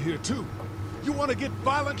protect in here, too. You want to get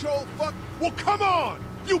violent, you old fuck? Well, come on!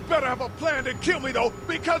 You better have a plan to kill me, though,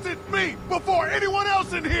 because it's me before anyone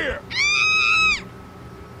else in here!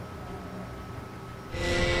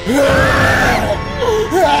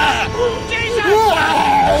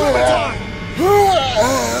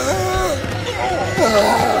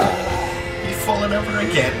 You've fallen over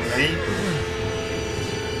again, mate.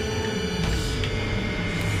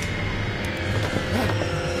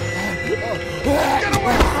 Get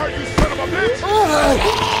away from her, you son of a bitch!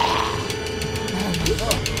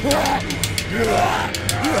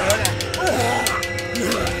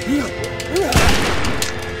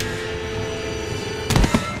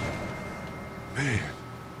 Man.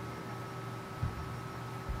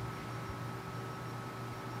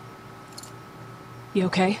 You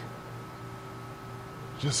okay?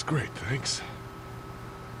 Just great, thanks.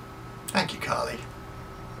 Thank you, Carly.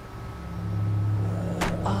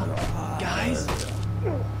 Guys?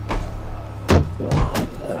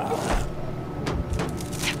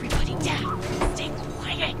 Everybody down! Stay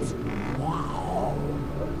quiet!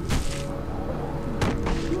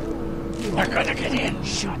 We're gonna get in!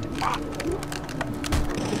 Shut up!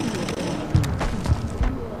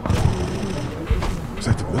 Is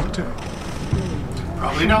that the military?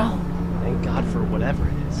 Probably not. Thank God for whatever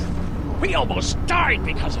it is. We almost died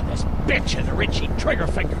because of this bitch and the Richie trigger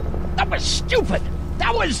finger. That was stupid!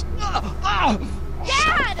 That was...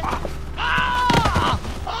 Dad!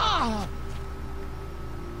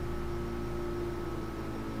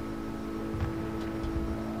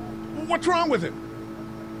 What's wrong with him?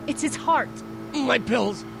 It's his heart. My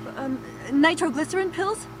pills. Nitroglycerin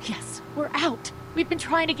pills? Yes, we're out. We've been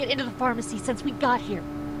trying to get into the pharmacy since we got here.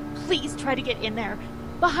 Please try to get in there.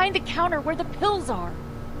 Behind the counter where the pills are.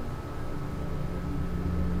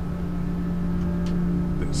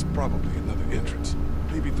 There's probably another entrance.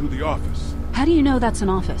 Maybe through the office. How do you know that's an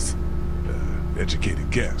office?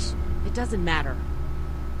 Educated guess. It doesn't matter.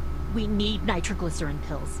 We need nitroglycerin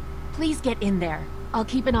pills. Please get in there. I'll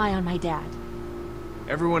keep an eye on my dad.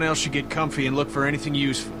 Everyone else should get comfy and look for anything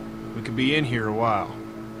useful. We could be in here a while.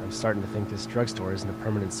 I'm starting to think this drugstore isn't a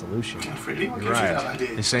permanent solution. You're right.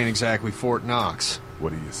 This ain't exactly Fort Knox.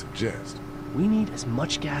 What do you suggest? We need as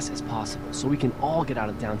much gas as possible so we can all get out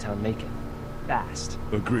of downtown Macon. Fast.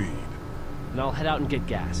 Agreed. And I'll head out and get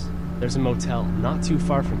gas. There's a motel not too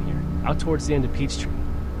far from here, out towards the end of Peachtree.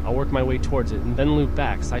 I'll work my way towards it and then loop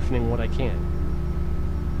back, siphoning what I can.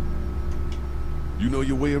 You know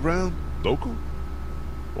your way around? Local?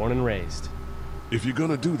 Born and raised. If you're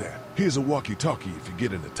gonna do that, here's a walkie-talkie if you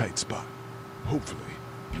get in a tight spot. Hopefully,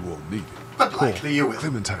 you won't need it. But likely you will.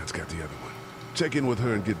 Clementine's got the other one. Check in with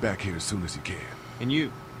her and get back here as soon as you can. And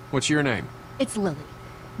you? What's your name? It's Lily.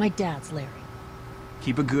 My dad's Larry.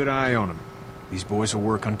 Keep a good eye on him. These boys will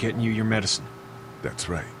work on getting you your medicine. That's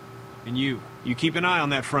right. And you keep an eye on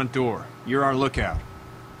that front door. You're our lookout.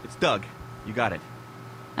 It's Doug. You got it.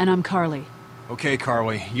 And I'm Carly. Okay,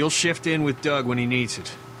 Carly. You'll shift in with Doug when he needs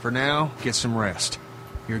it. For now, get some rest.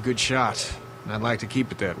 You're a good shot, and I'd like to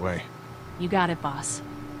keep it that way. You got it, boss.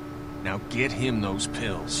 Now get him those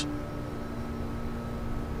pills.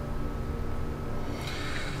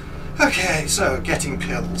 Okay, so getting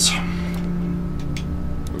pills.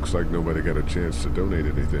 Looks like nobody got a chance to donate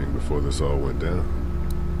anything before this all went down.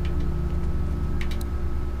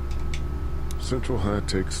 Central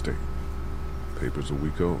High-Tech State. Paper's a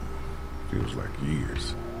week old. Feels like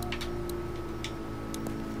years.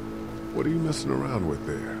 What are you messing around with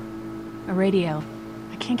there? A radio.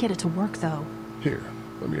 I can't get it to work, though. Here,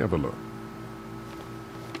 let me have a look.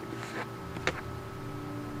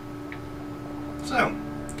 So,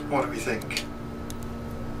 what do we think?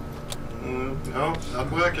 No,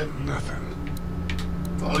 not working. Nothing.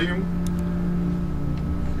 Volume?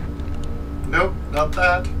 Nope, not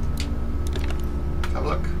that. Have a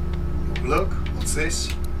look. Look, what's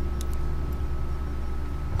this?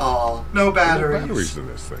 Oh, no batteries. No batteries in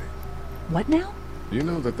this thing. What now? You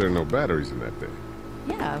know that there are no batteries in that thing.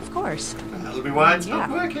 Yeah, of course. That'll be why it's not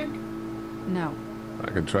working. No.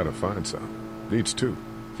 I can try to find some. Needs two.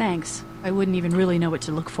 Thanks. I wouldn't even really know what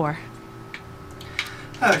to look for.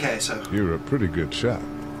 Okay, so... You're a pretty good shot.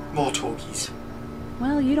 More talkies.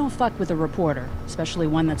 Well, you don't fuck with a reporter, especially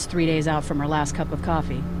one that's 3 days out from her last cup of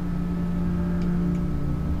coffee.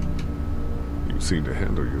 You seem to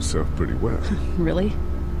handle yourself pretty well. Really?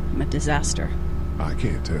 I'm a disaster. I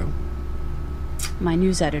can't tell. My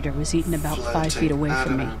news editor was eaten about 5 feet away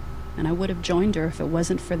from me, know. and I would have joined her if it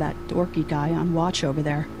wasn't for that dorky guy on watch over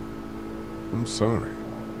there. I'm sorry.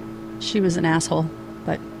 She was an asshole,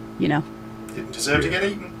 but, you know. Didn't deserve to get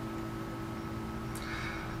eaten.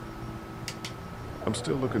 I'm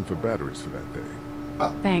still looking for batteries for that thing.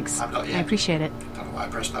 Well, thanks. I'm not yet. I appreciate it. Don't know why I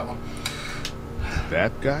pressed that one.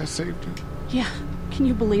 That guy saved you? Yeah, can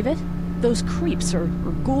you believe it? Those creeps, or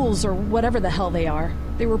ghouls, or whatever the hell they are.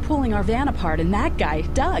 They were pulling our van apart, and that guy,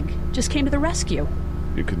 Doug, just came to the rescue.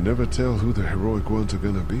 You can never tell who the heroic ones are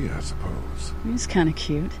gonna be, I suppose. He's kind of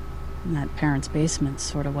cute. In that parents' basement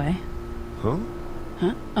sort of way. Huh?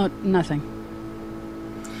 Huh? Oh, nothing.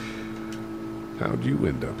 How'd you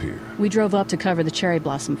end up here? We drove up to cover the Cherry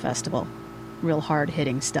Blossom Festival. Real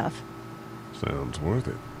hard-hitting stuff. Sounds worth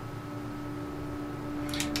it.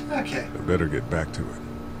 Okay. I better get back to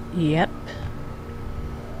it. Yep.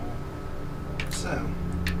 So,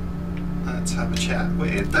 let's have a chat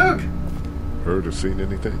with Doug. Heard or seen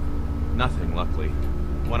anything? Nothing, luckily.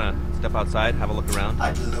 Wanna step outside, have a look around?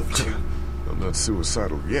 I'd love to. I'm not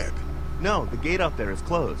suicidal yet. No, the gate out there is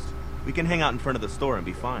closed. We can hang out in front of the store and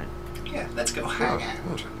be fine. Yeah, let's go hang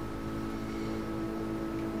out.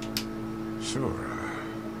 Sure.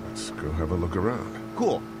 Let's go have a look around.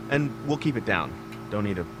 Cool. And we'll keep it down. Don't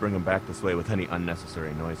need to bring them back this way with any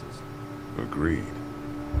unnecessary noises. Agreed.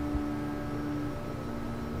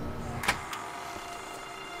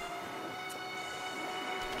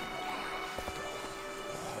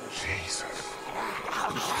 Jesus.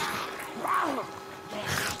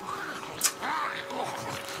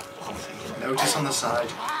 Notice on the side,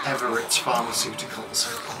 Everett's Pharmaceuticals.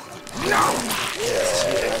 Yeah, I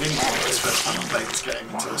didn't know this first time I played this game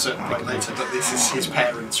until a certain point later, but this is his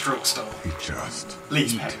parents' drugstore. He just...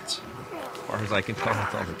 Lee's parents. As far as I can tell,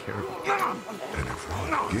 that's all they care about. And if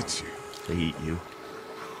one gets you... They eat you.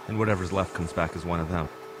 And whatever's left comes back as one of them.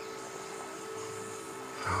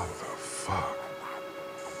 How the fuck?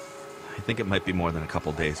 I think it might be more than a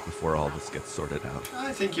couple days before all this gets sorted out.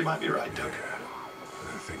 I think you might be right, Doug. Yeah,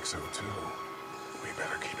 I think so too. We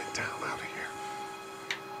better keep it down out of here.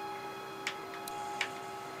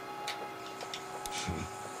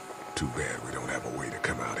 Too bad we don't have a way to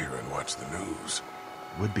come out here and watch the news.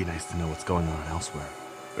 Would be nice to know what's going on elsewhere.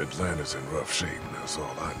 Atlanta's in rough shape, and that's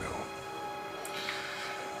all I know.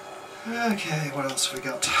 Okay, what else have we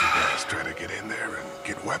got? Did you guys try to get in there and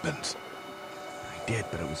get weapons? I did,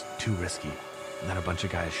 but it was too risky. And then a bunch of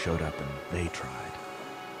guys showed up and they tried.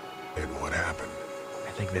 And what happened?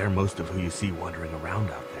 I think they're most of who you see wandering around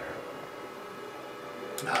out there.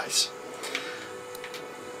 Nice.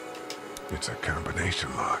 It's a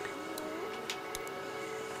combination lock.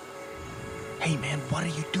 Hey man, what are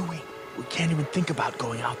you doing? We can't even think about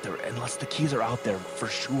going out there unless the keys are out there for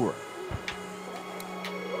sure.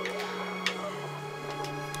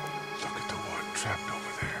 Look at the one trapped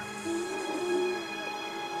over there.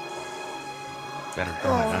 Better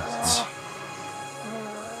than us.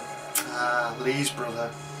 Lee's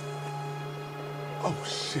brother. Oh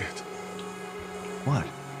shit. What?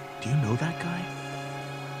 Do you know that guy?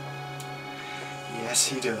 Yes,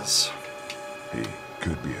 he does. He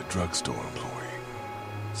could be a drugstore employee.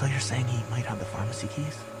 So you're saying he might have the pharmacy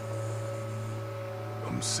keys?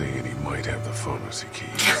 I'm saying he might have the pharmacy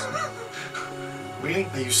keys. Really?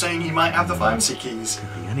 Are you saying he might have the pharmacy keys?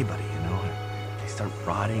 Could be anybody, you know. They start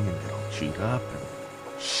rotting and get all chewed up and...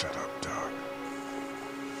 Shut up, Doug.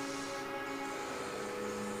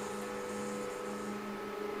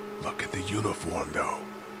 Look at the uniform, though.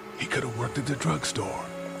 He could have worked at the drugstore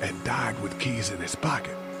and died with keys in his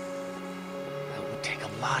pocket. It would take a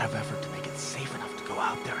lot of effort to make it safe enough to go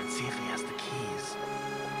out there and see if he has the keys.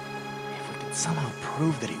 If we could somehow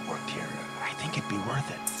prove that he worked here, I think it'd be worth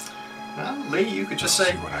it. Well, Lee, you could just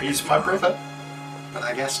say, he's my brother. But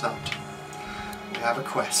I guess not. We have a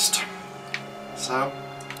quest. So,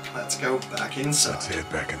 let's go back inside. Let's head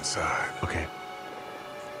back inside. Okay.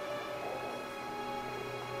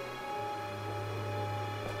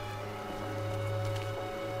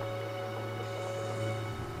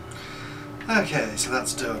 Okay, so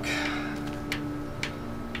that's Doug.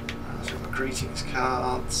 So we've got greetings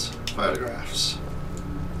cards, photographs.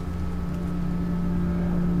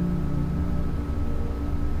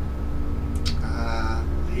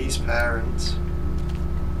 Lee's parents.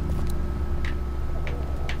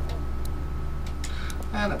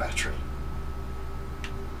 And a battery.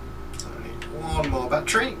 So I need one more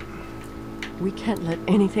battery. We can't let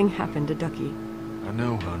anything happen to Ducky. I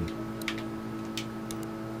know, hon.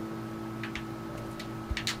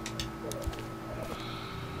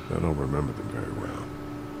 I don't remember them very well.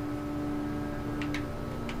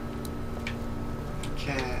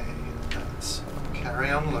 Okay, let's carry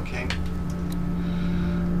on looking.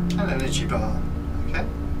 An energy bar, okay.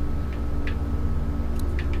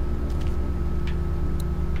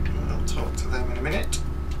 I'll talk to them in a minute.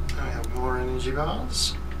 I have more energy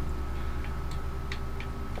bars.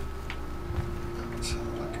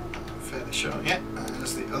 sure. Yeah,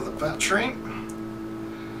 there's the other battery.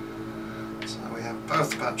 So we have both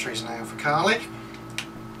the batteries now for Carly.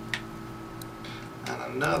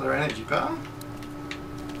 And another energy bar.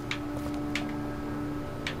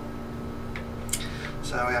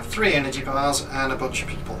 So we have 3 energy bars and a bunch of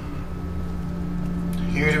people.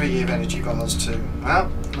 Who do we give energy bars to? Well,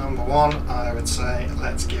 number 1, I would say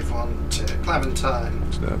let's give one to Clementine.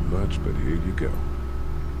 It's not much, but here you go.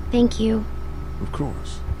 Thank you. Of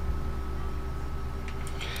course.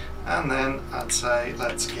 And then I'd say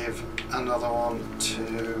let's give another one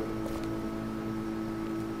to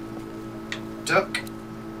Duck.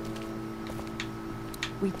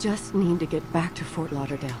 We just need to get back to Fort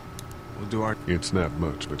Lauderdale. We'll do our... It's not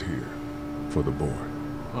much, but here. For the boy.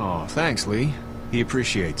 Oh, thanks, Lee. He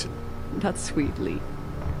appreciates it. That's sweet, Lee.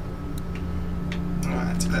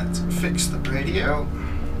 Right, let's fix the radio.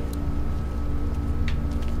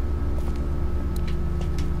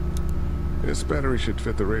 This battery should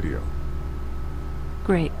fit the radio.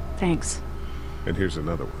 Great, thanks. And here's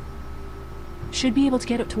another one. Should be able to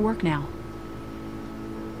get it to work now.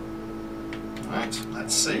 Right,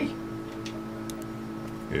 let's see.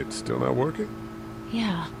 It's still not working?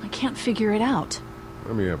 Yeah, I can't figure it out.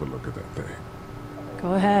 Let me have a look at that thing.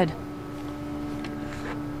 Go ahead.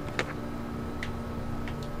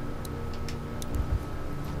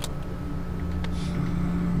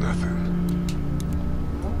 Nothing.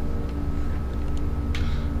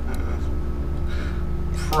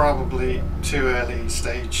 Probably too early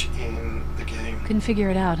stage in the game. Couldn't figure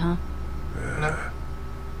it out, huh? No.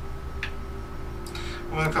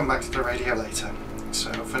 We'll come back to the radio later.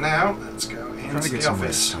 So for now, let's go into the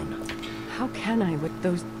office. How can I with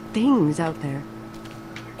those things out there?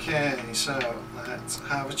 Okay, so let's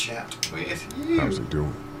have a chat with you. How's it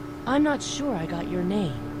doing? I'm not sure I got your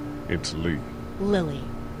name. It's Lee. Lily.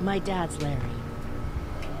 My dad's Larry.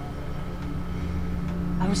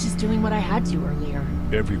 I was just doing what I had to earlier.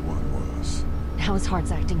 Everyone was. Now his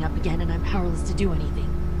heart's acting up again and I'm powerless to do anything.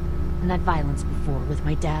 And that violence before with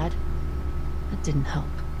my dad, that didn't help.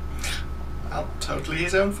 Well, totally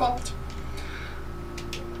his own fault.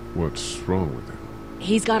 What's wrong with him?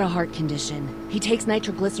 He's got a heart condition. He takes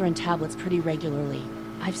nitroglycerin tablets pretty regularly.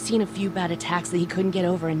 I've seen a few bad attacks that he couldn't get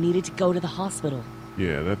over and needed to go to the hospital.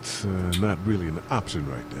 Yeah, that's not really an option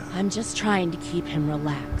right now. I'm just trying to keep him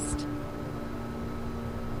relaxed.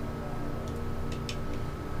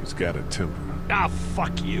 He's got a temper. Ah,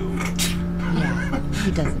 fuck you. Yeah,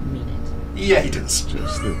 he doesn't mean it. Yeah, he does.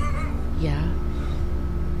 Just think. Yeah?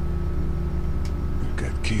 We've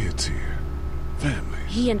got kids here. Family.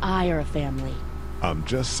 He and I are a family. I'm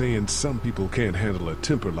just saying some people can't handle a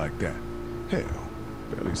temper like that. Hell,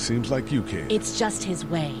 barely seems like you can. It's just his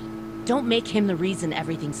way. Don't make him the reason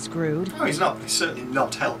everything's screwed. No, he's not. He's certainly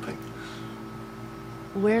not helping.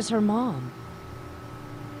 Where's her mom?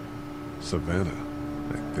 Savannah,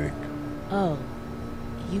 I think. Oh,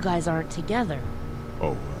 you guys aren't together.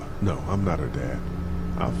 Oh, no, I'm not her dad.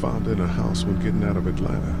 I found her in a house when getting out of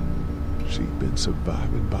Atlanta. She'd been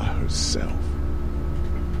surviving by herself.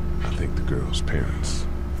 I think the girl's parents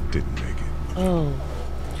didn't make it. Oh.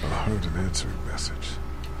 I heard an answering message.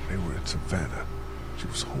 They were in Savannah. She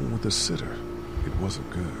was home with a sitter. It wasn't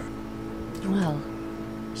good. Well,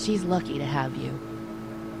 she's lucky to have you.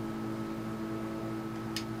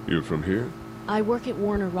 You're from here? I work at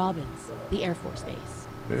Warner Robins, the Air Force Base.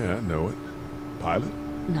 Yeah, I know it. Pilot?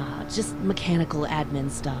 Nah, just mechanical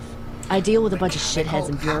admin stuff. I deal with a bunch of shitheads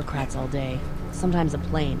and bureaucrats all day. Sometimes a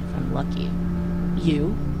plane, if I'm lucky.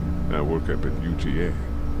 You? I work up at UGA.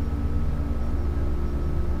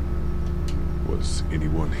 Was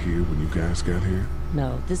anyone here when you guys got here?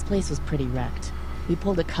 No, this place was pretty wrecked. We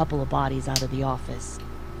pulled a couple of bodies out of the office.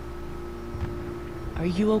 Are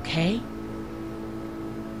you okay?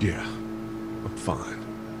 Yeah, I'm fine.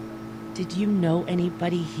 Did you know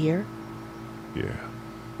anybody here? Yeah,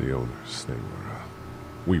 the owners,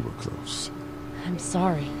 we were close. I'm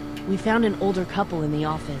sorry. We found an older couple in the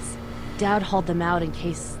office. Dad hauled them out in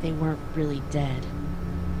case they weren't really dead.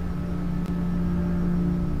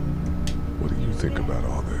 What do you think about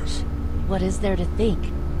all this? What is there to think?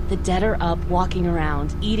 The dead are up, walking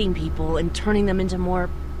around, eating people, and turning them into more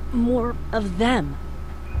of them.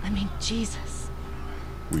 I mean, Jesus.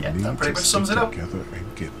 We need to stick together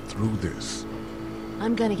and get through this.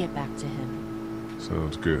 I'm gonna get back to him.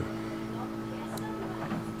 Sounds good.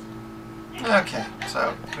 Okay,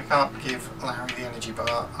 so we can't give Larry the energy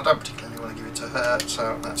bar. I don't particularly want to give it to her,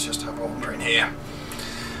 so let's just have a wander in here.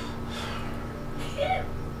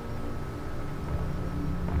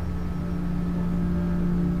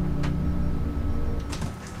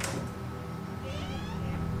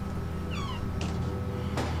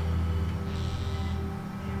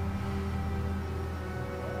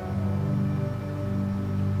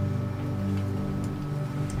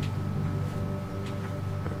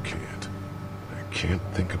 can't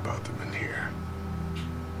think about them in here.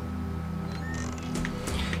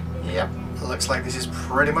 Yep, looks like this is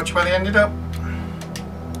pretty much where they ended up.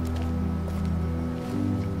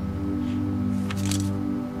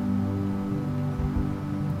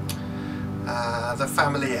 The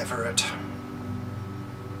family Everett.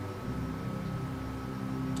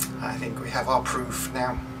 I think we have our proof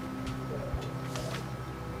now.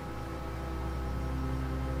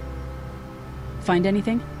 Find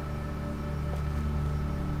anything?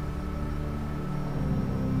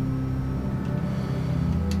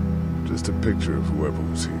 Just a picture of whoever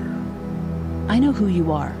was here. I know who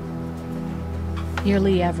you are. You're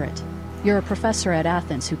Lee Everett. You're a professor at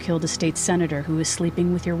Athens who killed a state senator who was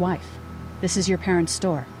sleeping with your wife. This is your parents'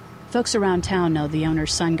 store. Folks around town know the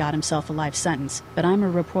owner's son got himself a life sentence, but I'm a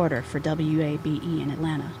reporter for WABE in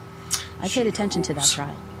Atlanta. I paid attention to that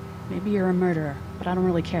trial. Maybe you're a murderer, but I don't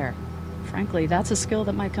really care. Frankly, that's a skill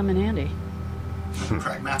that might come in handy.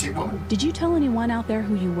 Pragmatic woman. Did you tell anyone out there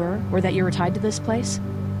who you were, or that you were tied to this place?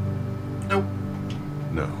 Nope.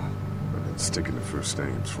 No, I've been sticking to first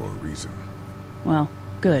names for a reason. Well,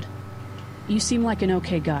 good. You seem like an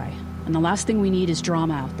okay guy, and the last thing we need is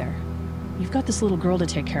drama out there. You've got this little girl to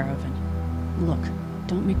take care of, and look,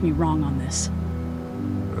 don't make me wrong on this.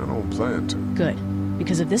 I don't plan to. Good,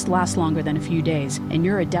 because if this lasts longer than a few days, and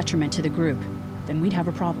you're a detriment to the group, then we'd have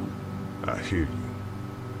a problem. I hear you.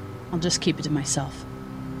 I'll just keep it to myself.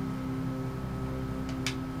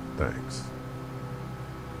 Thanks.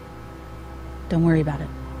 Don't worry about it.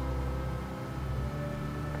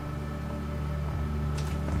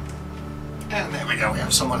 And there we go, we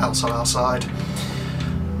have someone else on our side.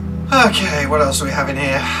 Okay, what else do we have in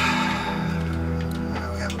here?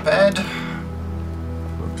 We have a bed.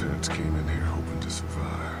 My parents came in here hoping to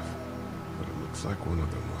survive, but it looks like one of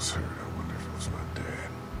them was hurt. I wonder if it was my dad.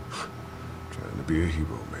 Trying to be a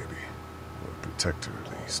hero, maybe. Or a protector,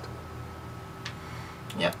 at least.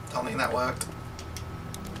 Yep, don't think that worked.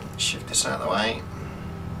 Shift this out of the way.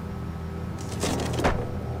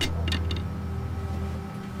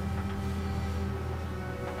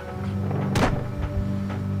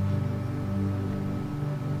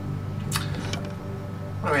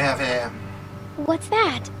 What do we have here? What's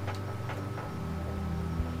that?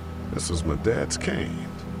 This was my dad's cane.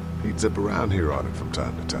 He'd zip around here on it from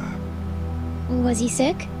time to time. Was he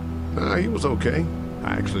sick? Nah, he was okay.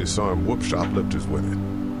 I actually saw him whoop shoplifters with it.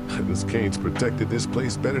 This cane's protected this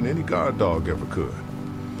place better than any guard dog ever could.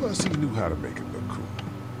 Plus, he knew how to make it look cool.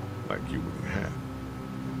 Like you with your hat.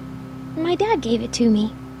 My dad gave it to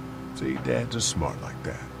me. See, dads are smart like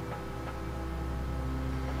that.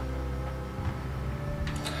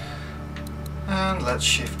 And let's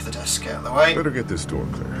shift the desk out of the way. Better get this door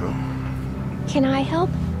clear, huh? Can I help?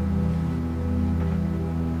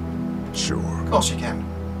 Sure. Of course you can.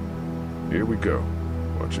 Here we go.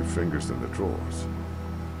 Watch your fingers in the drawers.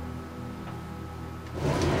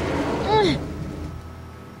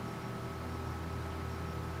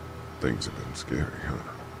 Things have been scary, huh?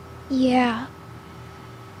 Yeah.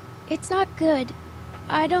 It's not good.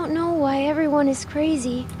 I don't know why everyone is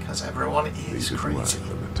crazy. Because everyone is crazy.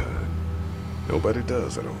 Nobody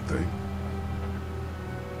does, I don't think.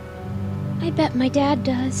 I bet my dad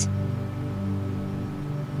does.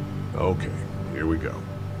 Okay, here we go.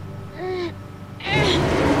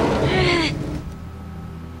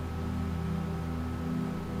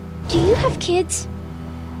 Do you have kids?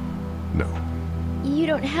 No. You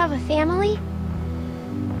don't have a family?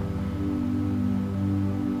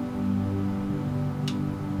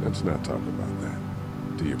 Let's not talk about that.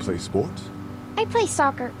 Do you play sports? I play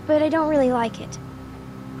soccer, but I don't really like it.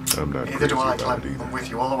 I'm not Neither crazy do I, about it Clem. either. I'm with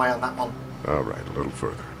you all the way on that one. All right, a little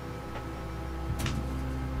further.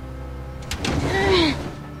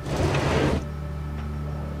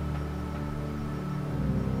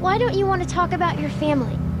 Why don't you want to talk about your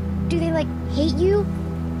family? Do they, like, hate you?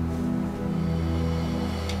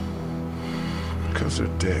 Because they're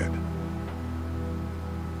dead.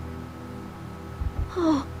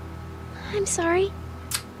 Oh, I'm sorry.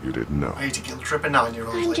 You didn't know. Way to guilt trip a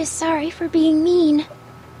 9-year-old. I'm just sorry for being mean.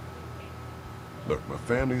 Look, my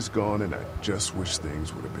family's gone and I just wish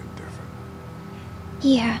things would have been different.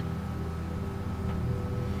 Yeah.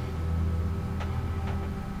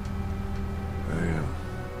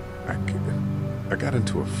 I got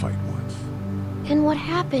into a fight once. And what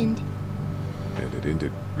happened? And it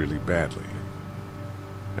ended really badly.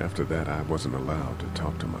 After that, I wasn't allowed to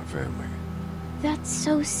talk to my family. That's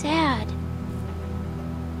so sad.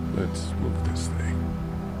 Let's move this thing.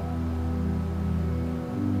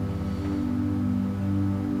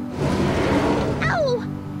 Ow!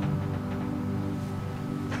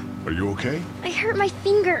 Are you okay? I hurt my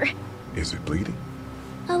finger. Is it bleeding?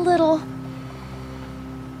 A little.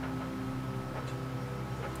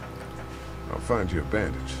 I'll find you a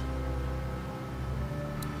bandage.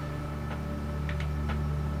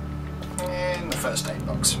 In the first aid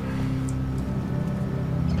box.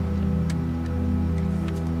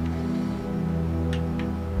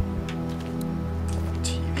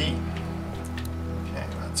 TV. Okay,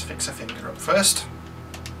 let's fix a finger up first.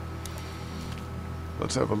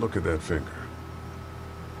 Let's have a look at that finger.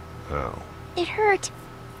 How? It hurt.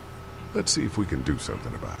 Let's see if we can do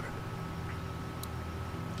something about it.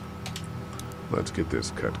 Let's get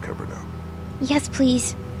this cut covered up. Yes,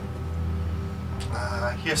 please.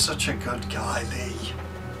 You're such a good guy, Lee.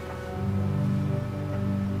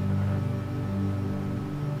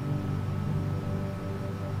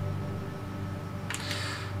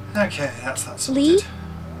 Okay, that's that sorted. Lee?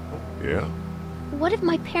 Yeah? What if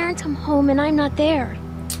my parents come home and I'm not there?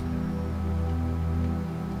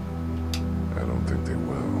 I don't think they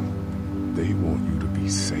will. They want you to be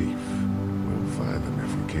safe. We'll find them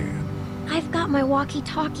if we can. I've got my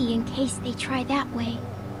walkie-talkie in case they try that way.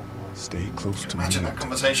 Stay close to me. Imagine that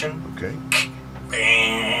conversation. Okay.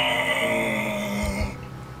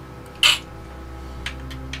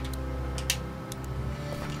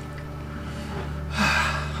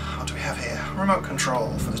 What do we have here? Remote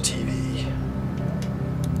control for the TV.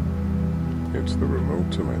 It's the remote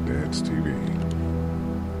to my dad's TV.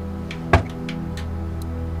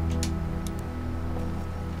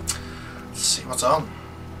 Let's see what's on.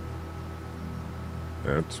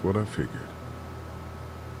 That's what I figured.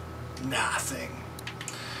 Nothing.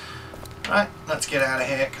 Right, let's get out of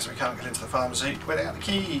here because we can't get into the pharmacy without the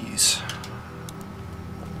keys.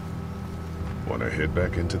 Want to head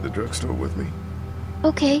back into the drugstore with me?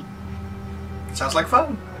 Okay. Sounds like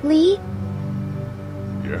fun. Lee?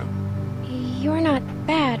 Yeah? You're not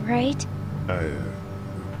bad, right?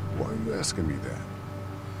 Why are you asking me that?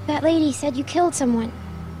 That lady said you killed someone.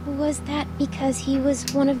 Was that because he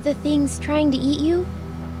was one of the things trying to eat you?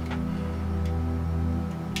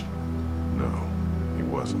 No, he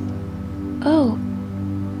wasn't. Oh.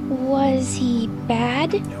 Was he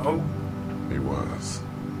bad? No. He was.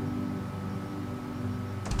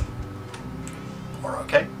 Or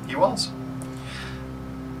okay, he was.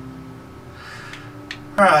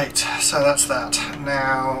 Right, so that's that.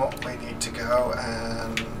 Now we need to go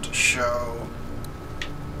and show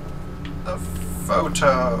a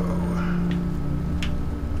photo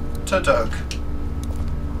to Doug.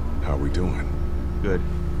 How are we doing? Good.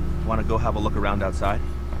 Want to go have a look around outside?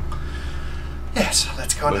 Yes,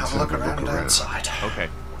 let's go and have a look around outside. Okay.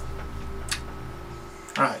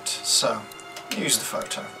 Right, so use the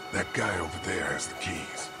photo. That guy over there has the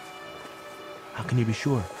keys. How can you be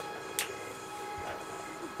sure?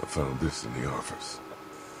 I found this in the office.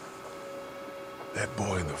 That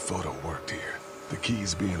boy in the photo worked here. The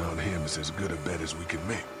keys being on him is as good a bet as we can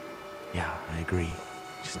make. Yeah, I agree.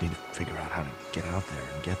 Just need to figure out how to get out there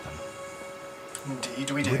and get them.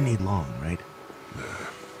 Indeed we do. Wouldn't need long, right? Nah,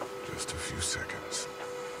 just a few seconds.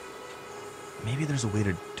 Maybe there's a way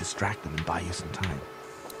to distract them and buy you some time.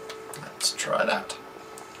 Let's try that.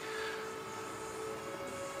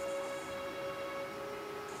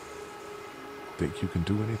 Think you can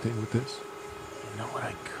do anything with this? You know what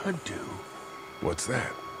I could do? What's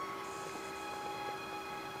that?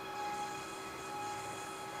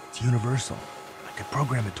 It's universal. I could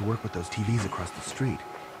program it to work with those TVs across the street.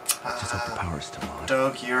 Just hope the power's still on.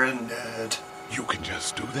 Doug, you're a nerd. You can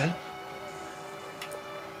just do that?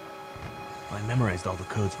 Well, I memorized all the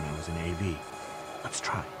codes when I was in AV. Let's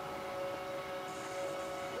try.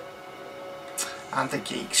 And the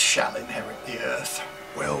geeks shall inherit the earth.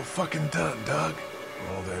 Well fucking done, Doug.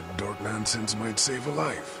 All that dork nonsense might save a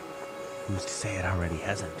life. Who's to say it already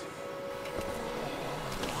hasn't?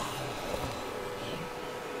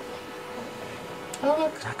 Oh,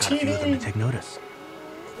 look, I got a few of them to take notice.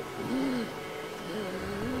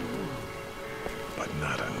 But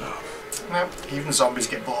not enough. No, even zombies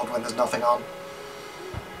get bored when there's nothing on.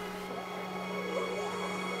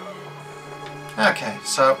 Okay,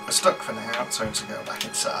 so we're stuck for now, so we need to go back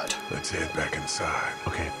inside. Let's head back inside.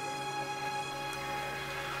 Okay.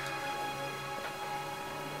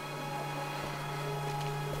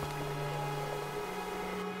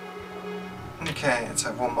 Okay, let's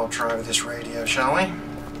have one more try with this radio, shall we?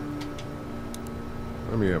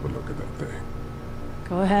 Let me have a look at that thing.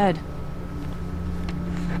 Go ahead.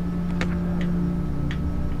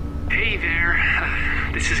 Hey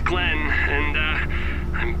there, this is Glenn, and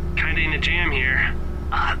I'm kinda in a jam here.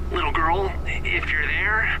 Little girl, if you're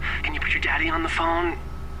there, can you put your daddy on the phone?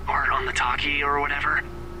 Or on the talkie or whatever?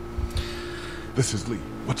 This is Lee.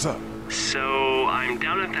 What's up? So, I'm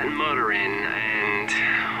down at that motor inn, and,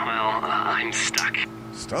 well, I'm stuck.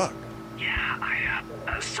 Stuck? Yeah,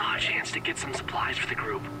 I saw a chance to get some supplies for the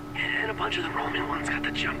group, and a bunch of the Roman ones got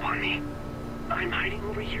the jump on me. I'm hiding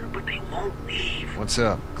over here, but they won't leave. What's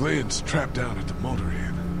up? Glenn's trapped down at the motor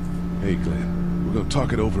inn. Hey, Glenn, we're gonna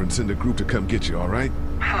talk it over and send a group to come get you, all right?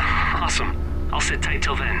 Awesome. I'll sit tight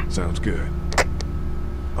till then. Sounds good.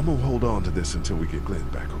 I'm gonna hold on to this until we get Glenn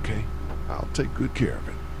back, okay? I'll take good care of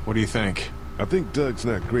it. What do you think? I think Doug's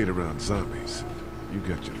not great around zombies. You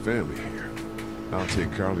got your family here. I'll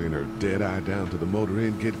take Carly and her dead eye down to the motor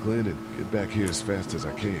inn, get Glenn, and get back here as fast as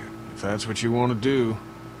I can. If that's what you want to do.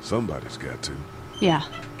 Somebody's got to. Yeah,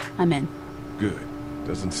 I'm in. Good.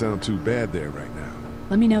 Doesn't sound too bad there right now.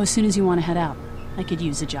 Let me know as soon as you want to head out. I could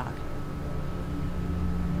use a jog.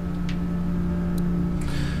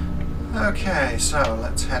 Okay, so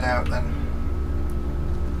let's head out then.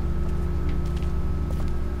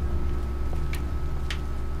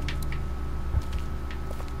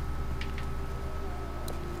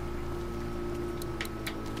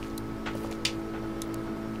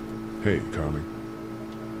 Hey, Carly.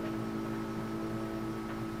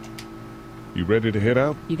 You ready to head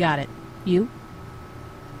out? You got it. You?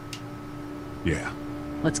 Yeah.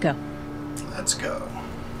 Let's go. Let's go.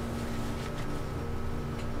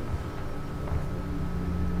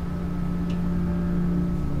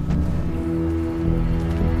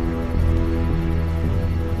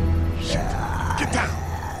 Get down!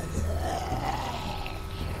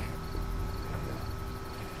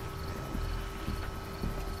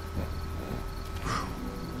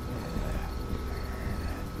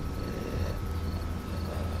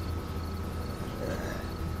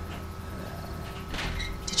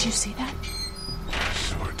 Did you see that?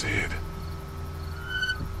 Sure did.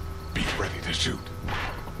 Be ready to shoot.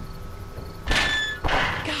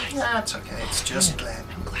 Guys! That's okay, it's just Glenn.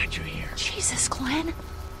 I'm glad you're here. Jesus, Glenn.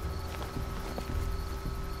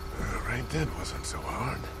 Right then wasn't so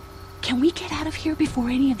hard. Can we get out of here before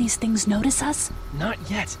any of these things notice us? Not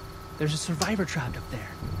yet. There's a survivor trapped up there.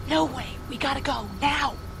 No way. We gotta go,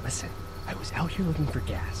 now. Listen, I was out here looking for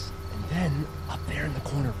gas, and then, up there in the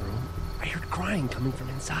corner room, I heard crying coming from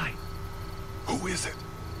inside. Who is it?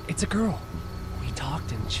 It's a girl. We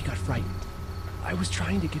talked and she got frightened. I was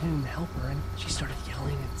trying to get in and help her, and she started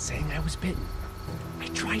yelling and saying I was bitten. I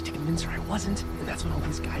tried to convince her I wasn't, and that's when all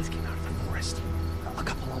these guys came out of the forest. A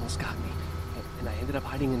couple almost got me, and I ended up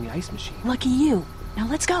hiding in the ice machine. Lucky you. Now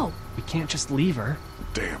let's go. We can't just leave her.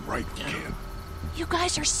 Damn right we can. You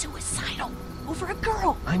guys are suicidal. Over a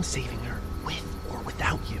girl. I'm saving her, with or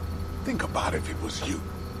without you. Think about if it was you.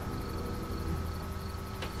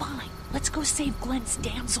 Fine. Let's go save Glenn's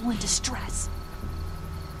damsel in distress.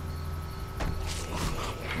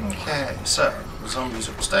 Okay, so, zombies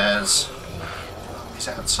upstairs, zombies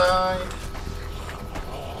outside,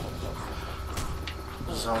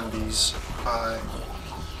 zombies by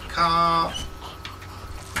car,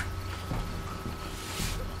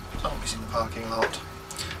 zombies in the parking lot,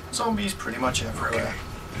 zombies pretty much everywhere. Okay,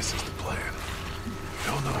 this is the plan.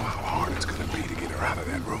 We don't know how hard it's gonna be to get her out of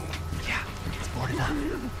that room. Yeah, it's boarded up.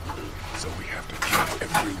 So we have to keep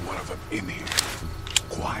every one of them in here.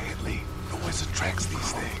 Quietly. Noise attracts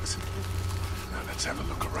these things. Now let's have a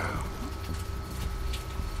look around.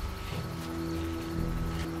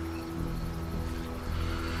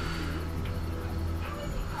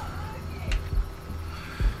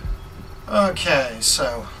 Okay,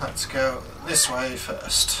 so let's go this way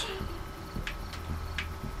first.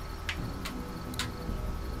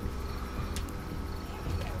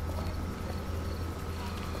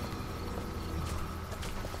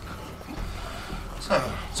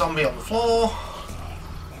 So, zombie on the floor.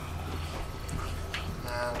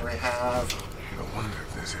 And we have... I wonder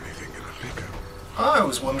if there's anything in the pickup. I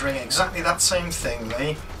was wondering exactly that same thing,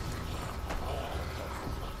 Lee.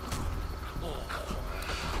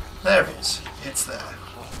 There it is. It's there.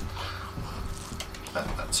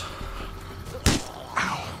 That's...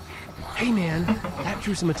 Ow. Hey man, that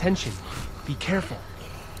drew some attention. Be careful.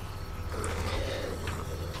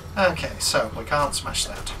 Okay, so we can't smash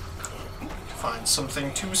that. Find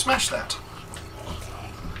something to smash that.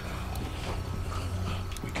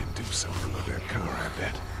 We can do something with that car, I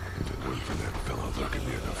bet. If it weren't for that fellow lurking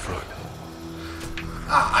near the front.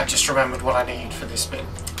 Ah, I just remembered what I need for this bit.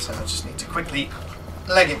 So I just need to quickly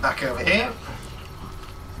leg it back over here.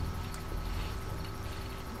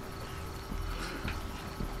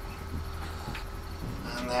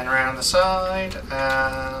 And then around the side,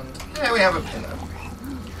 and there we have a pillow.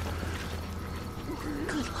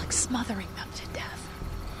 Good luck smothering them to death.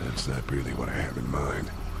 That's not really what I have in mind.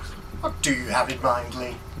 What do you have in mind,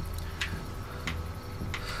 Lee?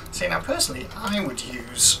 See, now personally, I would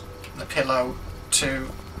use the pillow to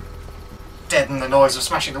deaden the noise of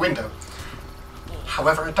smashing the window.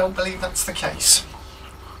 However, I don't believe that's the case.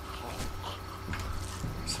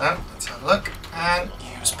 So, let's have a look, and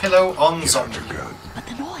use pillow on zombie. But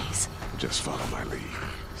the noise. Just follow my lead.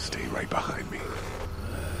 Stay right behind me.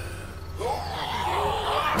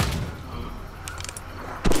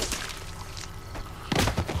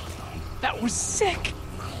 That was sick.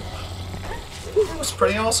 That was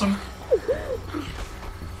pretty awesome.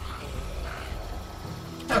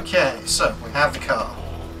 Okay, so we have the car.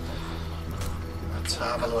 Let's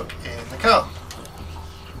have a look in the car.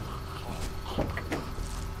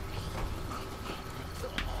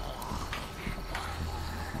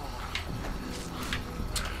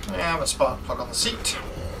 We have a spark plug on the seat.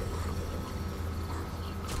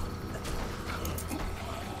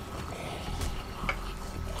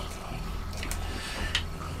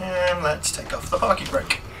 And let's take off the parking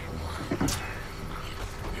brake.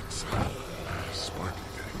 It's sparky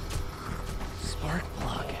thing. Spark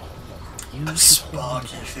plug. A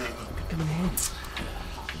sparky thing.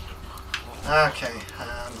 Okay,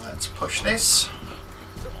 and let's push this.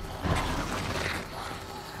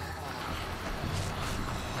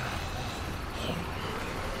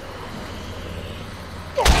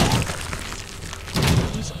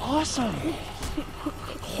 It was awesome.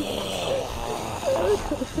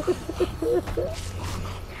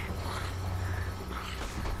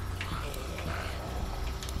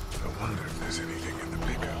 I wonder if there's anything in the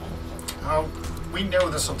pickup. Oh, we know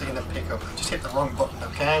there's something in the pickup. I just hit the wrong button,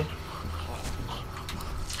 okay?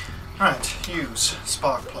 Right, use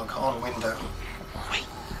spark plug on window. Wait.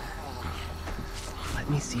 Let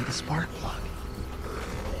me see the spark plug.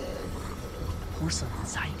 The porcelain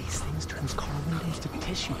inside these things turns car windows to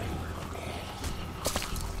tissue paper.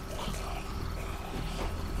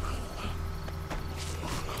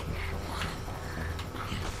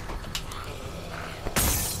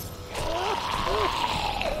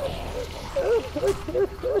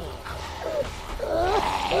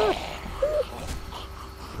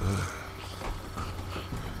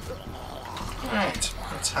 Right,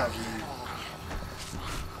 let's have you.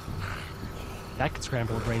 That could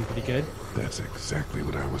scramble a brain pretty good. That's exactly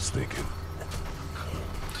what I was thinking.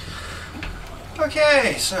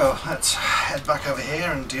 Okay, so let's head back over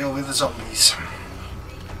here and deal with the zombies.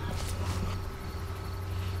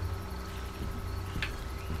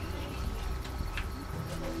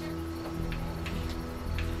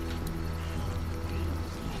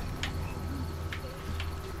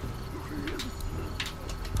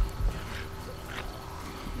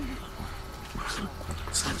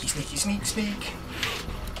 Sneaky, sneaky, sneak, sneak.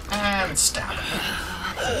 And stab.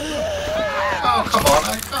 Oh, come on,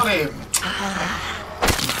 I got him.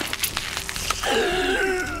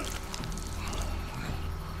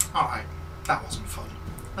 Alright, that wasn't fun.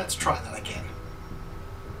 Let's try that again.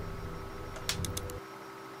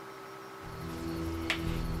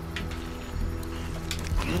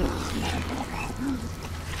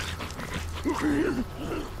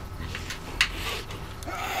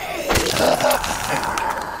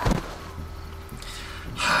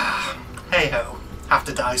 Hey ho, have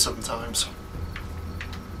to die sometimes.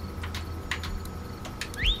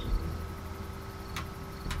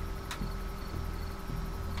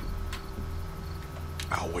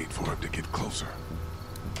 I'll wait for him to get closer.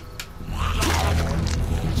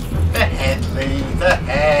 The head, Lee, the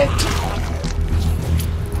head.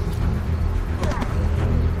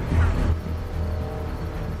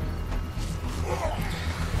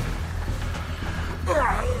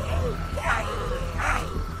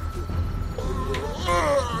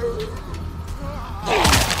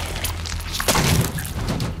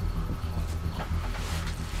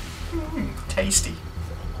 Tasty.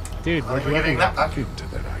 Dude, we're getting that back into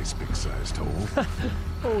that ice big sized hole.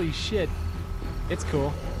 Holy shit. It's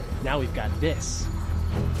cool. Now we've got this.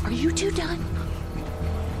 Are you two done?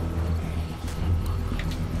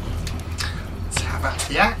 Let's have at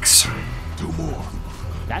the axe. 2 more.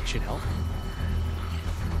 That should help.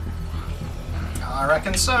 I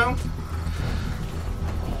reckon so.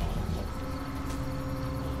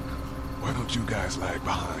 Why don't you guys lag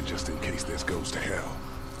behind just in case this goes to hell?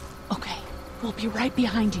 Okay, we'll be right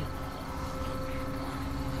behind you.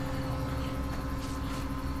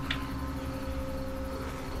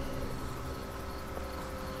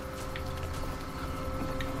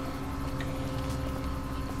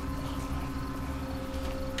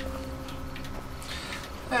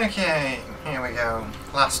 Okay, here we go.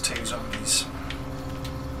 Last 2 zombies.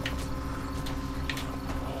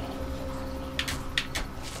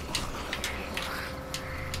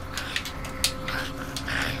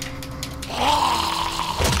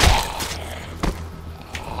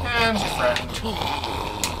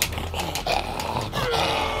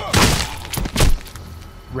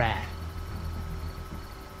 Rad.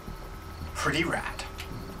 Pretty rad.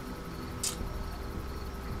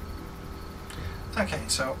 Okay,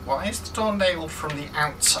 so why is the door nailed from the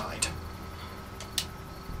outside?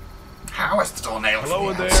 How is the door nailed Hello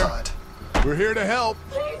from the there. outside? We're here to help.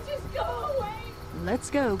 Please just go away. Let's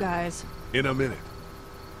go, guys. In a minute.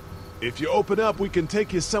 If you open up, we can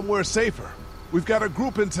take you somewhere safer. We've got a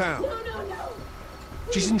group in town. No.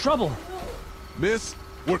 She's in trouble. Miss,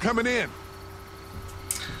 we're coming in.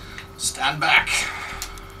 Stand back.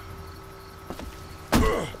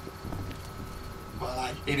 Well,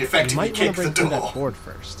 I ineffectively You might want kicked to the break through door. that board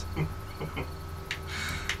first.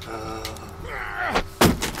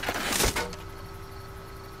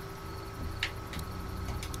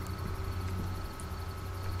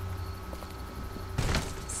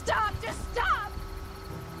 Stop! Just stop!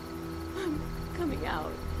 I'm coming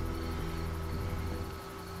out.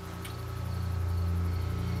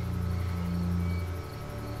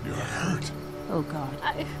 You're hurt. Oh, God.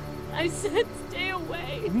 I said stay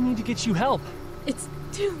away. We need to get you help. It's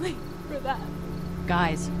too late for that.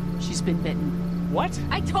 Guys, she's been bitten. What?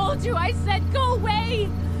 I told you, I said go away!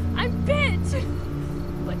 I'm bit!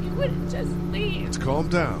 But you wouldn't just leave. Let's calm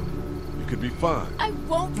down. You could be fine. I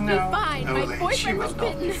won't be fine. no, My Lee, she boyfriend will was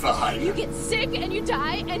not be bitten. fine. You get sick and you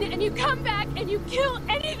die and you come back and you kill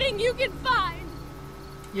anything you can find.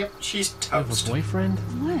 Yep, she's You have toast. a boyfriend?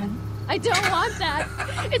 Glenn, I don't want that.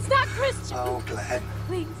 It's not Christian. Oh, Glenn.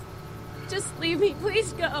 Please, just leave me.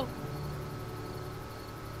 Please go.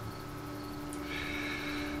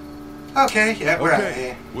 Okay, yeah, we're out of Okay,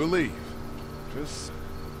 here. we'll leave. Just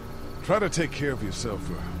try to take care of yourself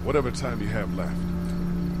for whatever time you have left.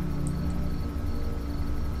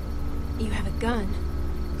 You have a gun.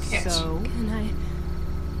 Yes. So, Can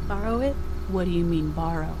I borrow it? what do you mean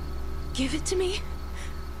borrow? Give it to me.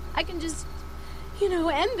 I can just,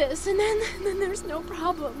 end this, and then there's no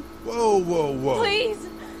problem. Whoa, whoa, whoa. Please,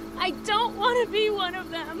 I don't want to be one of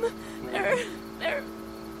them. They're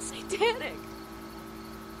satanic.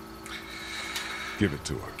 Give it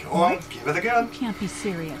to her. Go on, give her the gun. You can't be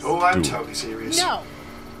serious. Oh, I'm Do it. totally serious. No.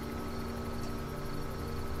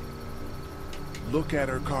 Look at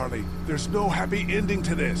her, Carly. There's no happy ending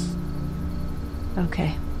to this.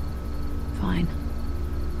 Okay. Fine.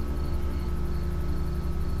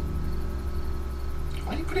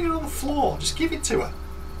 Why are you putting it on the floor? Just give it to her.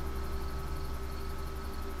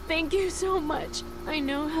 Thank you so much. I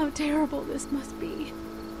know how terrible this must be.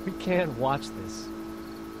 We can't watch this.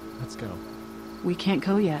 Let's go. We can't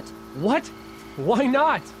go yet. What? Why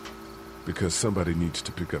not? Because somebody needs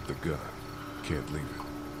to pick up the gun. Can't leave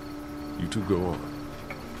it. You two go on.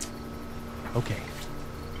 Okay.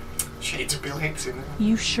 Shades of Bill Hicks in there.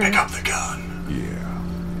 You sure? Pick up the gun. Yeah.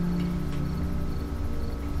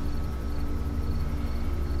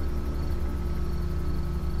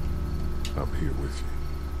 I'm here with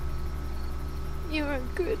you. You're a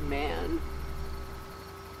good man.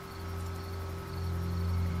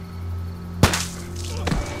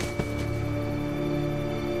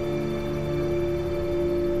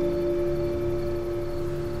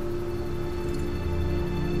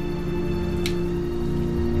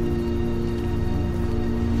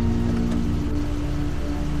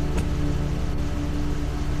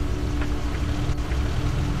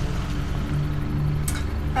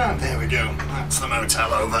 And there we go. That's the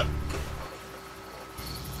motel over.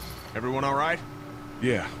 Everyone all right?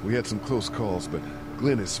 Yeah, we had some close calls, but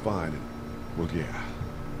Glenn is fine, and, well, yeah,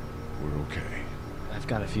 we're okay. I've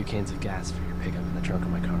got a few cans of gas for your pickup in the trunk of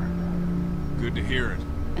my car. Good to hear it.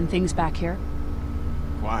 And things back here?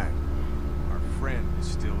 Quiet. Our friend is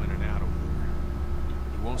still in and out over there.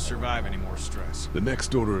 He won't survive any more stress. The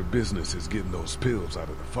next order of business is getting those pills out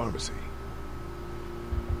of the pharmacy.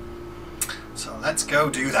 So let's go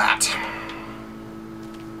do that.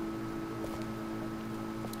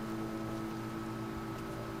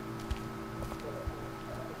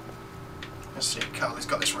 Let's see if Carly's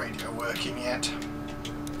got this radio working yet.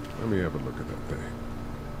 Let me have a look at that thing.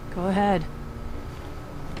 Go ahead.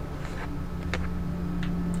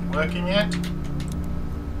 Working yet?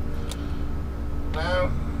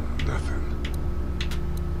 No? Nothing.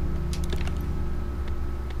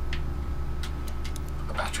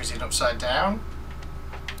 The battery's in upside down.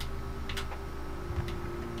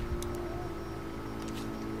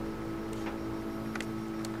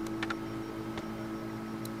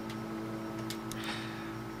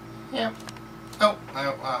 Yep. Oh,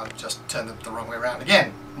 no, I just turned it the wrong way around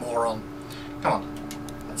again. Moron. Come on.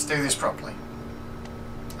 Let's do this properly.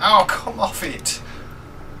 Oh, come off it.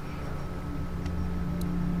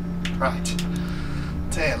 Right.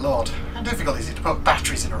 Dear Lord. How difficult is it to put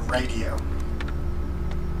batteries in a radio?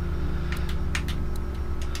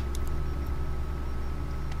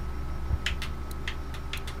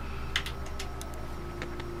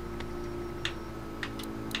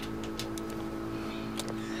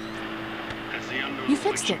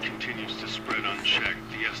 fixed it. Continues to spread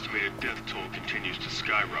unchecked. The estimated death toll continues to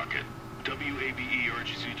skyrocket. WABE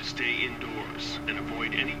urges you to stay indoors and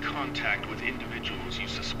avoid any contact with individuals you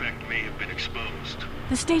suspect may have been exposed.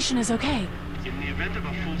 The station is okay. In the event of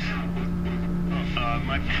a full...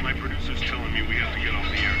 my producer's telling me we have to get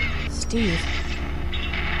off the air. Steve.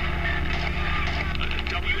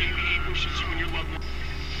 WABE wishes you and your loved ones.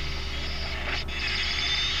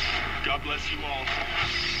 God bless you all.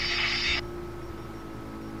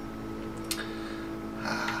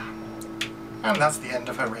 And that's the end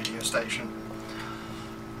of her radio station.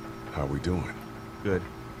 How we doing? Good.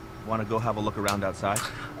 Want to go have a look around outside?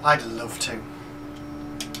 I'd love to.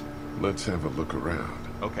 Let's have a look around.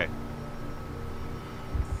 Okay.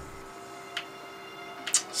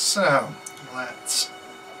 So, let's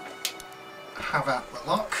have at the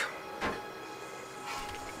lock.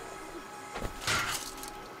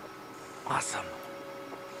 Awesome.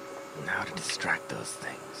 Now to distract those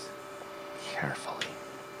things. Carefully.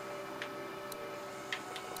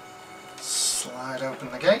 Slide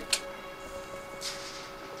open the gate.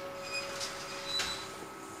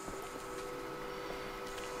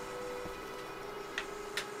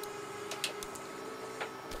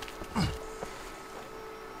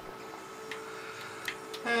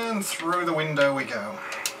 And through the window we go.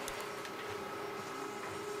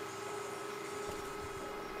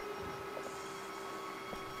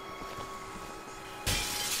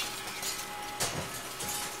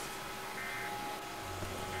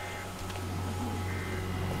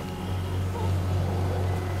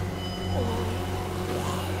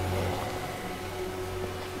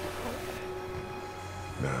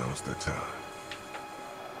 Now's the time.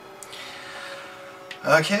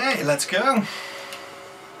 Okay, let's go.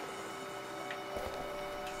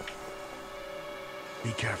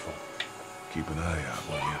 Be careful. Keep an eye out,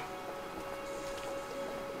 will you?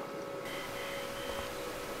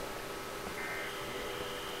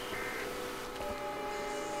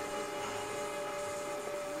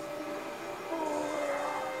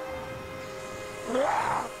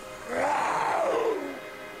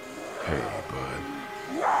 Hey, bud.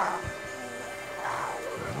 I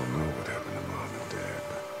don't know what happened to Mom and Dad,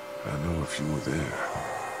 but I know if you were there,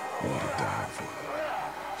 you would have died for them.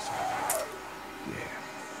 So, yeah.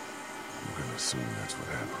 I'm gonna assume that's what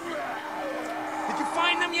happened. Did you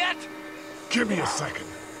find them yet? Give me a second.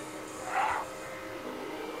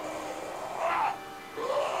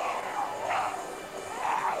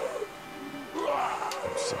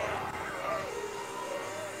 I'm sorry, man.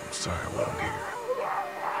 I'm sorry I wasn't here.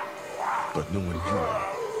 But knowing you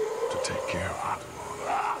to take care of them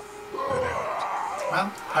tomorrow, that helped. Well,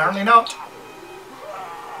 apparently not.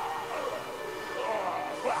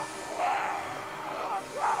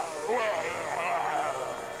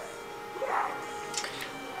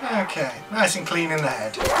 Okay, nice and clean in the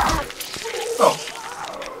head. Oh,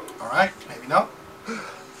 alright, maybe not.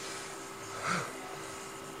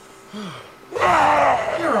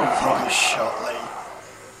 You're a rubbish shot, Lee.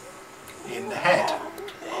 In the head.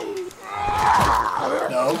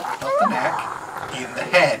 No, not the neck. In the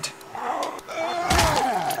head.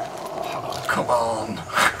 Oh, come on.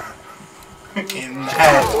 In the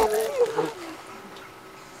head.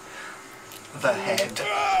 The head.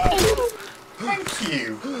 Thank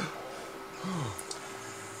you.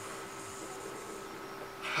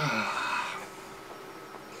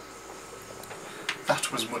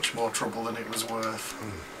 That was much more trouble than it was worth.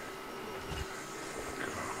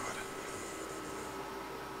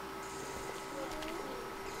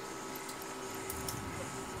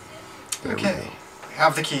 Okay, we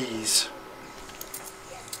have the keys.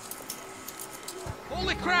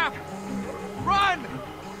 Holy crap! Run!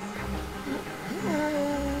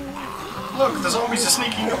 Look, the zombies are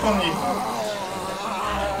sneaking up on you.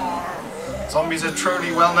 Zombies are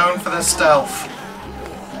truly well known for their stealth.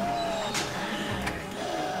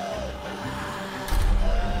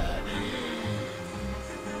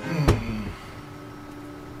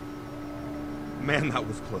 Man, that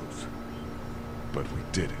was close. But we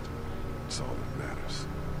did it. That's all that matters.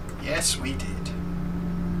 Yes, we did.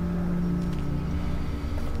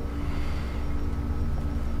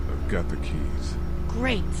 I've got the keys.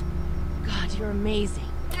 Great. God, you're amazing.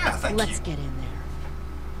 Yeah, thank you. Let's get in there.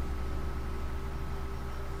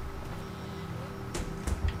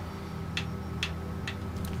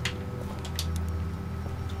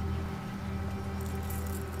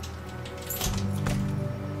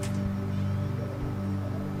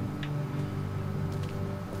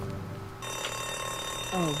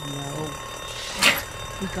 Oh no.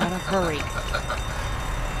 We gotta hurry.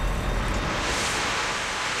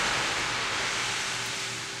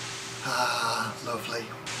 Ah, lovely.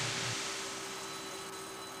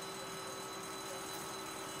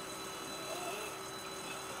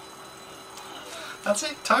 That's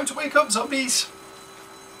it. Time to wake up, zombies.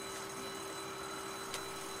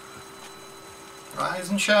 Rise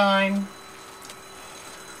and shine.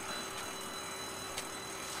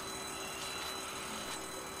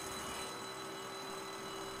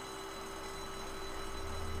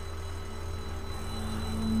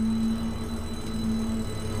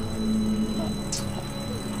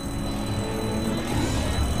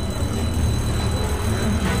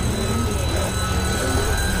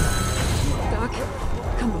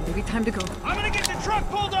 Time to go. I'm gonna get the truck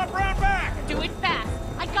pulled up round back! Do it fast.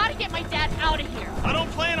 I gotta get my dad out of here. I don't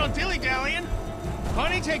plan on dilly-dallying.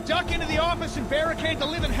 Honey, take Duck into the office and barricade the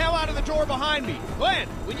living hell out of the door behind me. Glenn,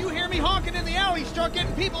 when you hear me honking in the alley, start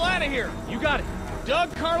getting people out of here. You got it.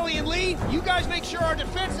 Doug, Carly, and Lee, you guys make sure our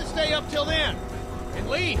defenses stay up till then. And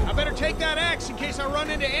Lee, I better take that axe in case I run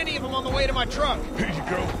into any of them on the way to my truck. Here you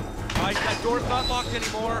go. Guys, that door's not locked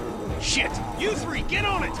anymore. Shit! You three, get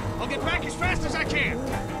on it! I'll get back as fast as I can.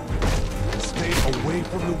 Stay away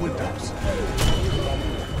from the windows.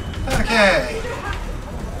 Okay.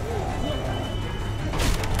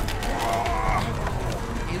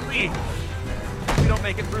 Hey, Lee, if we don't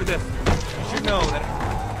make it through this, you should know that I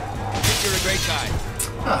think you're a great guy.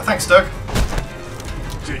 Ah, thanks, Doug.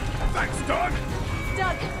 Gee, thanks, Doug.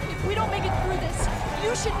 Doug, if we don't make it through this,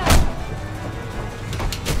 you should know.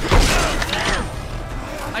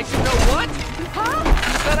 I should know what? Huh?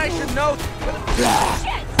 You said I should know.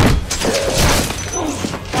 Shit!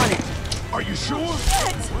 Are you sure?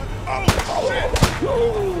 Shit! Oh, shit!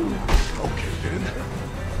 Okay, then.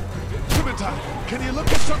 Clementine, can you look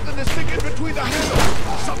at something to stick in between the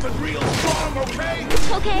handles? Something real strong, okay?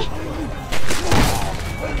 Okay.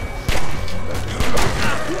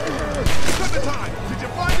 Clementine, did you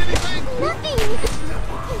find anything? Nothing!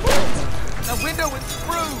 The window is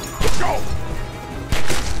screwed! Go!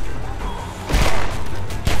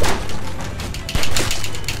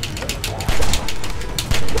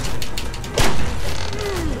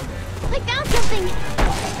 I found something!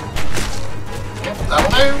 Yep,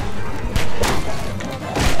 that'll do.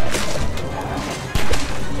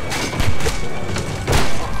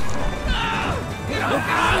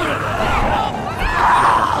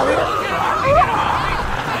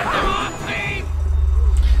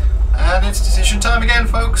 And it's decision time again,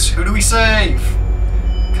 folks. Who do we save?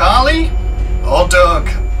 Carly or Doug?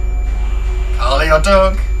 Carly or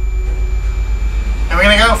Doug? Who are we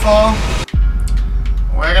gonna go for?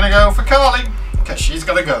 We're gonna go for Carly, because she's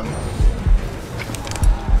got a gun.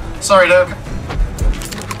 Sorry, Doug.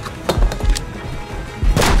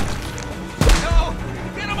 No!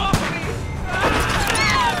 Get him off of me!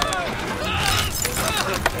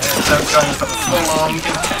 There's Doug going for the full-on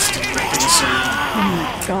intestine ripping scene. Oh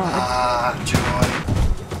my god. Ah, joy.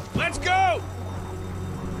 Let's go!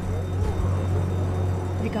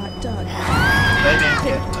 They got Doug. They did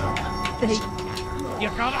get Doug. They... You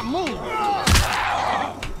gotta move!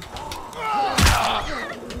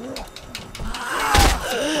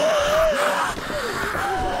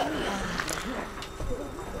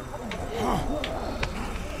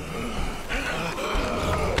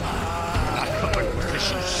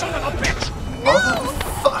 Son of a bitch!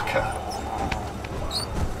 Motherfucker!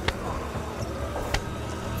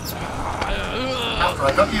 After I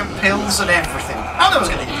got you pills and everything, I was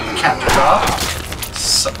going to give you a candy bar.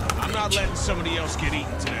 Son of a I'm not bitch. letting somebody else get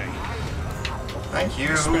eaten today. Thank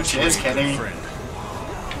you. Especially Cheers, a good Kenny. friend.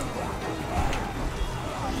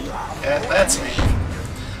 Yeah, that's me.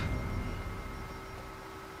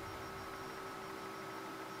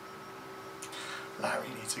 Larry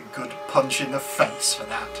needs a good punch in the face for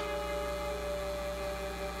that.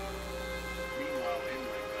 Meanwhile,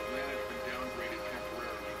 inland, Atlanta has been downgraded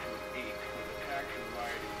temporarily to an 8, with attacks and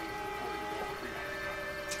rioting being reported in all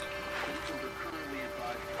precincts. Officials are currently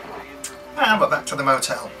advised to stay in their homes. And we're back to the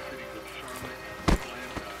motel. Cities of Charlotte,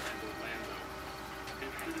 Atlanta, and Orlando.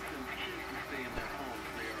 If citizens choose to stay in their homes,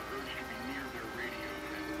 they are urged to be near their radios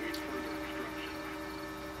and await further instructions.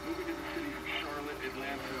 Moving to the cities of Charlotte,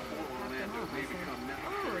 Atlanta, or Orlando may become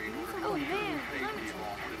necessary in order to ensure the safety of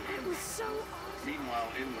all citizens. So awesome. Meanwhile,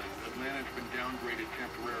 inland, Atlanta has been downgraded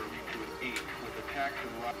temporarily to an 8, with attacks and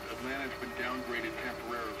Atlanta has been downgraded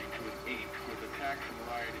temporarily to an 8, with attacks and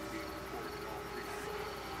rioting being reported in all precincts.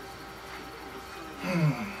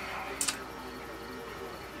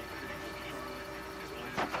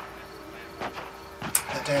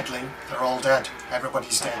 They're deadly. They're all dead.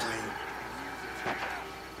 Everybody's deadly.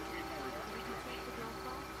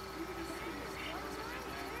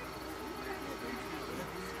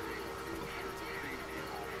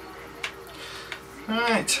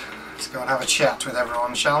 Right, let's go and have a chat with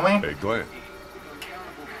everyone, shall we? Hey, Glenn.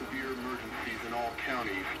 Accountable severe emergencies in all counties.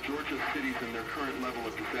 counties, Georgia's cities and their current level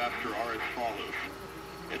of disaster are as follows.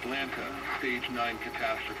 Atlanta, Stage 9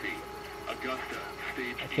 catastrophe. Augusta,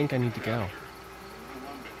 Stage 8 I think I need to go.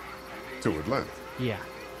 To Atlanta? Yeah,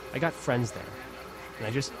 I got friends there. And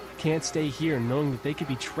I just can't stay here knowing that they could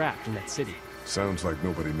be trapped in that city. Sounds like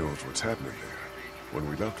nobody knows what's happening there. When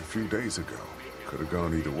we left a few days ago, could have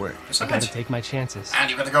gone either way. I gotta take my chances. And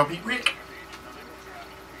you better go meet Rick.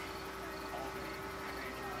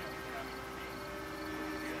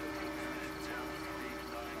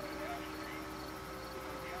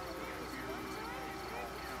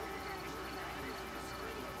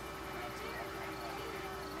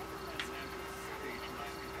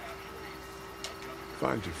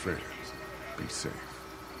 Find your friends. Be safe.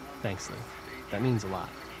 Thanks, Lee. That means a lot.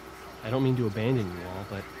 I don't mean to abandon you all,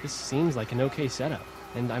 but this seems like an okay setup.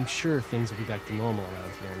 And I'm sure things will be back to normal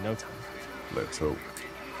around here in no time. Let's hope.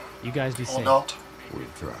 You guys be safe. Or not. We'll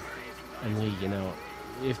try. And Lee, you know,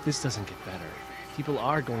 if this doesn't get better, people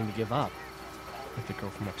are going to give up. Like the girl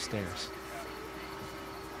from upstairs.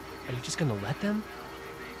 Are you just gonna let them?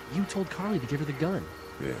 You told Carly to give her the gun.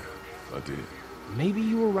 Yeah, I did. Maybe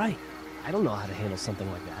you were right. I don't know how to handle something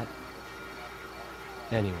like that.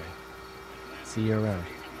 Anyway, see you around.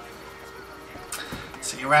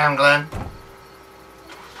 See you around, Glenn.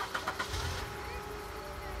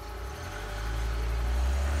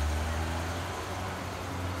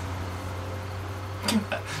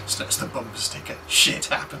 That's the bumper sticker. Shit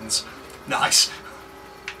happens. Nice.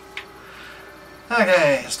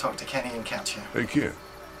 Okay, let's talk to Kenny and Katya. Hey, kid.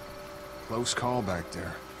 Close call back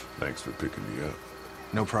there. Thanks for picking me up.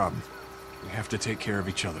 No problem. We have to take care of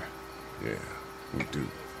each other. Yeah, we do.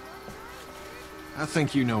 I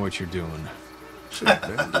think you know what you're doing. Shit,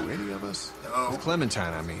 man, do any of us? No. With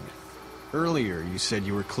Clementine, I mean. Earlier, you said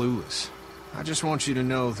you were clueless. I just want you to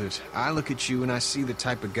know that I look at you and I see the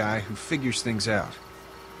type of guy who figures things out.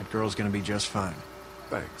 That girl's gonna be just fine.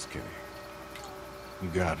 Thanks, Kenny. You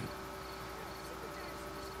got it.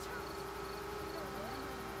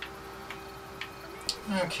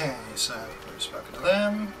 Okay, so we've spoken to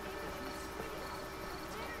them.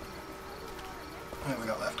 Who have we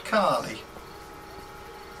got left? Carly.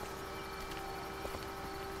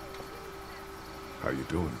 How you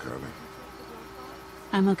doing, Carly?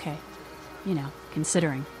 I'm okay. You know,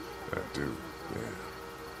 considering. I do, yeah.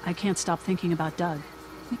 I can't stop thinking about Doug.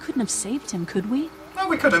 We couldn't have saved him, could we? Oh,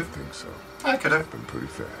 we could have. I think so. I could have. Been pretty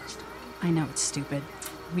fast. I know it's stupid.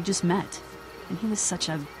 We just met. And he was such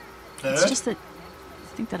a... It's Nerd? just that...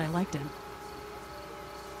 I think that I liked him.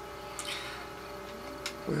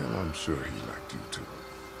 Well, I'm sure he liked you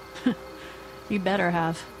too. You better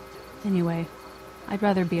have. Anyway, I'd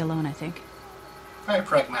rather be alone, I think. Very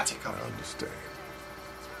pragmatic of I you. understand.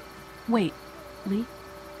 Wait, Lee?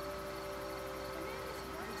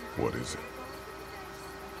 What is it?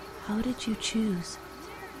 How did you choose?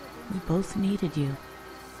 We both needed you.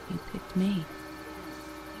 You picked me.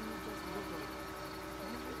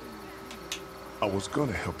 I was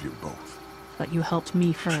gonna help you both. But you helped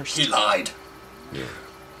me first. He lied. Yeah,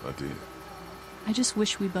 I did. I just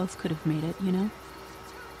wish we both could have made it, you know?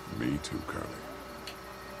 Me too, Carly.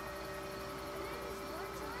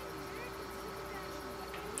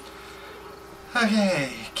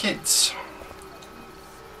 Okay, kids.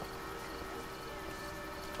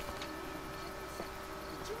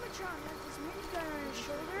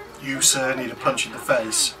 You, sir, need a punch in the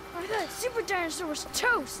face. I thought Super Dinosaur was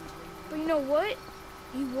toast. But you know what?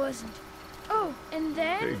 He wasn't. Oh, and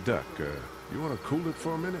then... Hey, Duck, you wanna cool it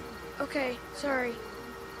for a minute? Okay, sorry.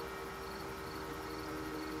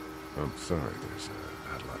 I'm sorry, there's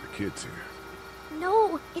not a lot of kids here.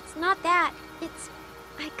 No, it's not that. It's...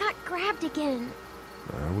 I got grabbed again.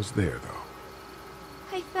 I was there,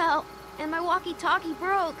 though. I fell, and my walkie-talkie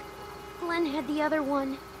broke. Glenn had the other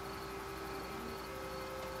one.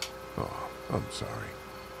 Oh, I'm sorry.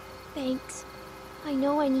 Thanks. I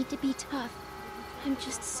know I need to be tough. I'm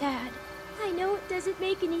just sad. I know it doesn't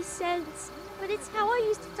make any sense, but it's how I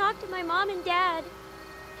used to talk to my mom and dad.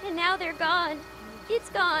 And now they're gone.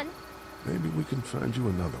 It's gone. Maybe we can find you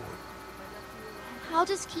another one. I'll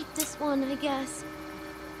just keep this one, I guess.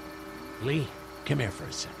 Lee, come here for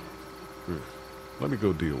a second. Let me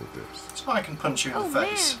go deal with this. So I can punch you in the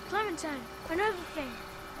face. Man, Clementine, another thing.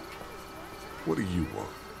 What do you want?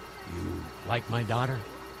 You like my daughter?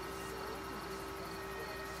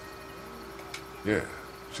 Yeah,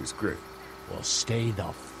 she's great. Well, stay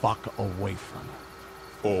the fuck away from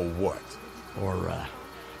her. Or what? Or,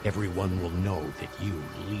 everyone will know that you,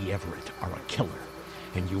 Lee Everett, are a killer.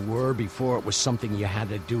 And you were before it was something you had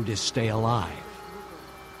to do to stay alive.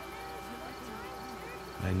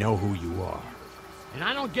 I know who you are. And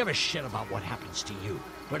I don't give a shit about what happens to you.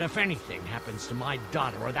 But if anything happens to my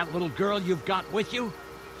daughter or that little girl you've got with you,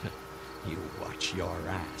 you watch your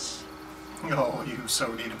ass. Oh, you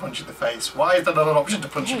so need a punch in the face. Why is there not an option to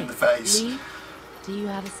punch him in the face? Lee, do you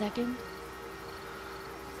have a second?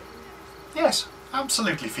 Yes,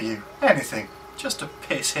 absolutely for you. Anything. Just to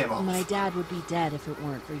piss him off. My dad would be dead if it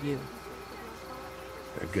weren't for you.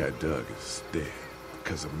 That guy Doug is dead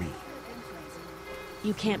because of me.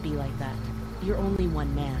 You can't be like that. You're only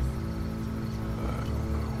one man. I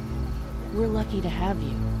don't know. We're lucky to have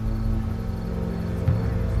you.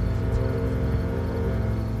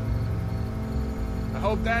 I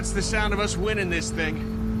hope that's the sound of us winning this thing.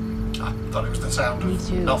 I thought it was the sound Me of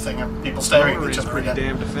too. nothing and people staring at Roller each is other pretty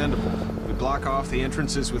again. damn defendable. We block off the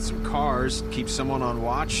entrances with some cars, keep someone on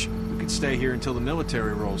watch. We could stay here until the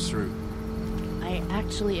military rolls through. I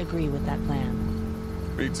actually agree with that plan.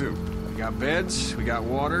 Me too. We got beds, we got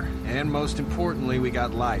water, and most importantly, we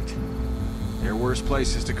got light. There are worse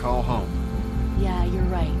places to call home. Yeah, you're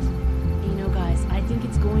right. You know, guys, I think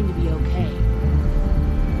it's going to be okay.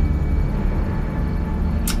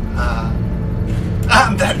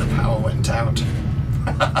 And then the power went out.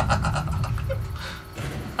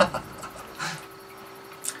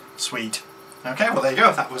 Sweet. Okay, well there you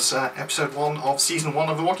go. That was episode 1 of season 1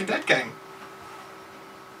 of the Walking Dead game.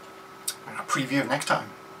 And a preview of next time.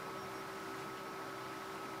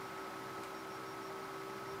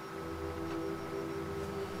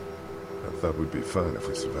 I thought we'd be fine if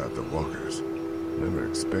we survived the walkers. Never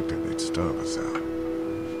expected they'd starve us out.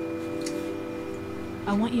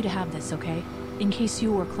 I want you to have this, okay? In case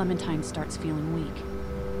you or Clementine starts feeling weak.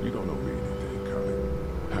 You don't owe me anything, Carly.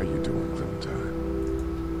 How you doing,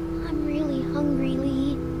 Clementine? I'm really hungry,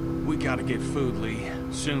 Lee. We gotta get food, Lee.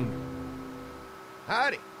 Soon.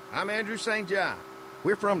 Howdy, I'm Andrew St. John.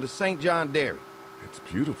 We're from the St. John Dairy. It's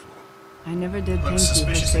beautiful. I never did Looks thank you for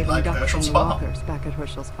suspiciously saving like ducks Herschel's and farm. walkers back at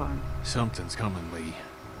Herschel's farm. Something's coming, Lee.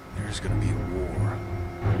 There's gonna be a war.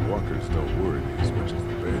 The walkers don't worry me as much as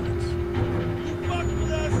the bandits. You fucked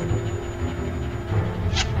with us!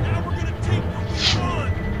 Now we're gonna take what we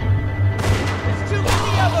want! There's too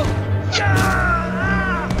many of them!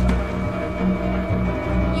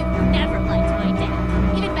 You never liked my dad.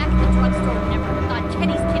 Even back at the drugstore, whenever you thought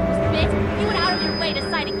Kenny's kid was bit, you went out of your way to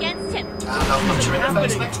side against him. And I'll punch you in the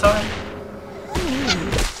face next time.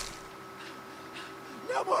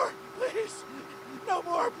 No more, please! No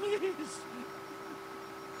more, please!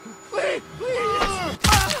 Please, please!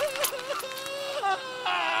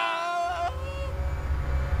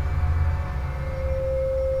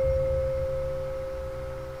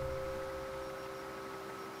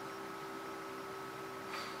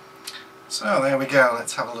 So there we go,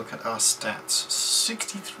 let's have a look at our stats.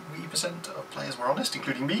 63% of players were honest,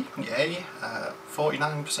 including me, yay.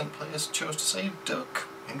 49% players chose to say Duck,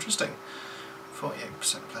 interesting.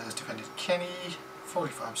 48% of players defended Kenny,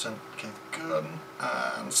 45% gave the gun,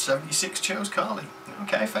 and 76 chose Carly.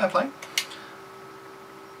 Okay, fair play.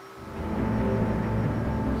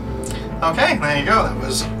 Okay, there you go, that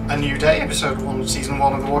was A New Day, episode 1 of season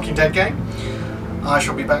 1 of the Walking Dead game. I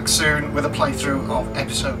shall be back soon with a playthrough of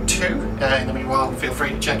episode 2. In the meanwhile, feel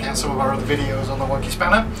free to check out some of our other videos on the Wonky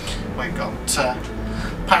Spanner. We've got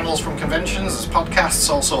panels from conventions, there's podcasts,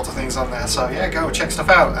 all sorts of things on there. So yeah, go check stuff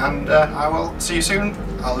out, and I will see you soon.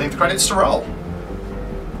 I'll leave the credits to roll.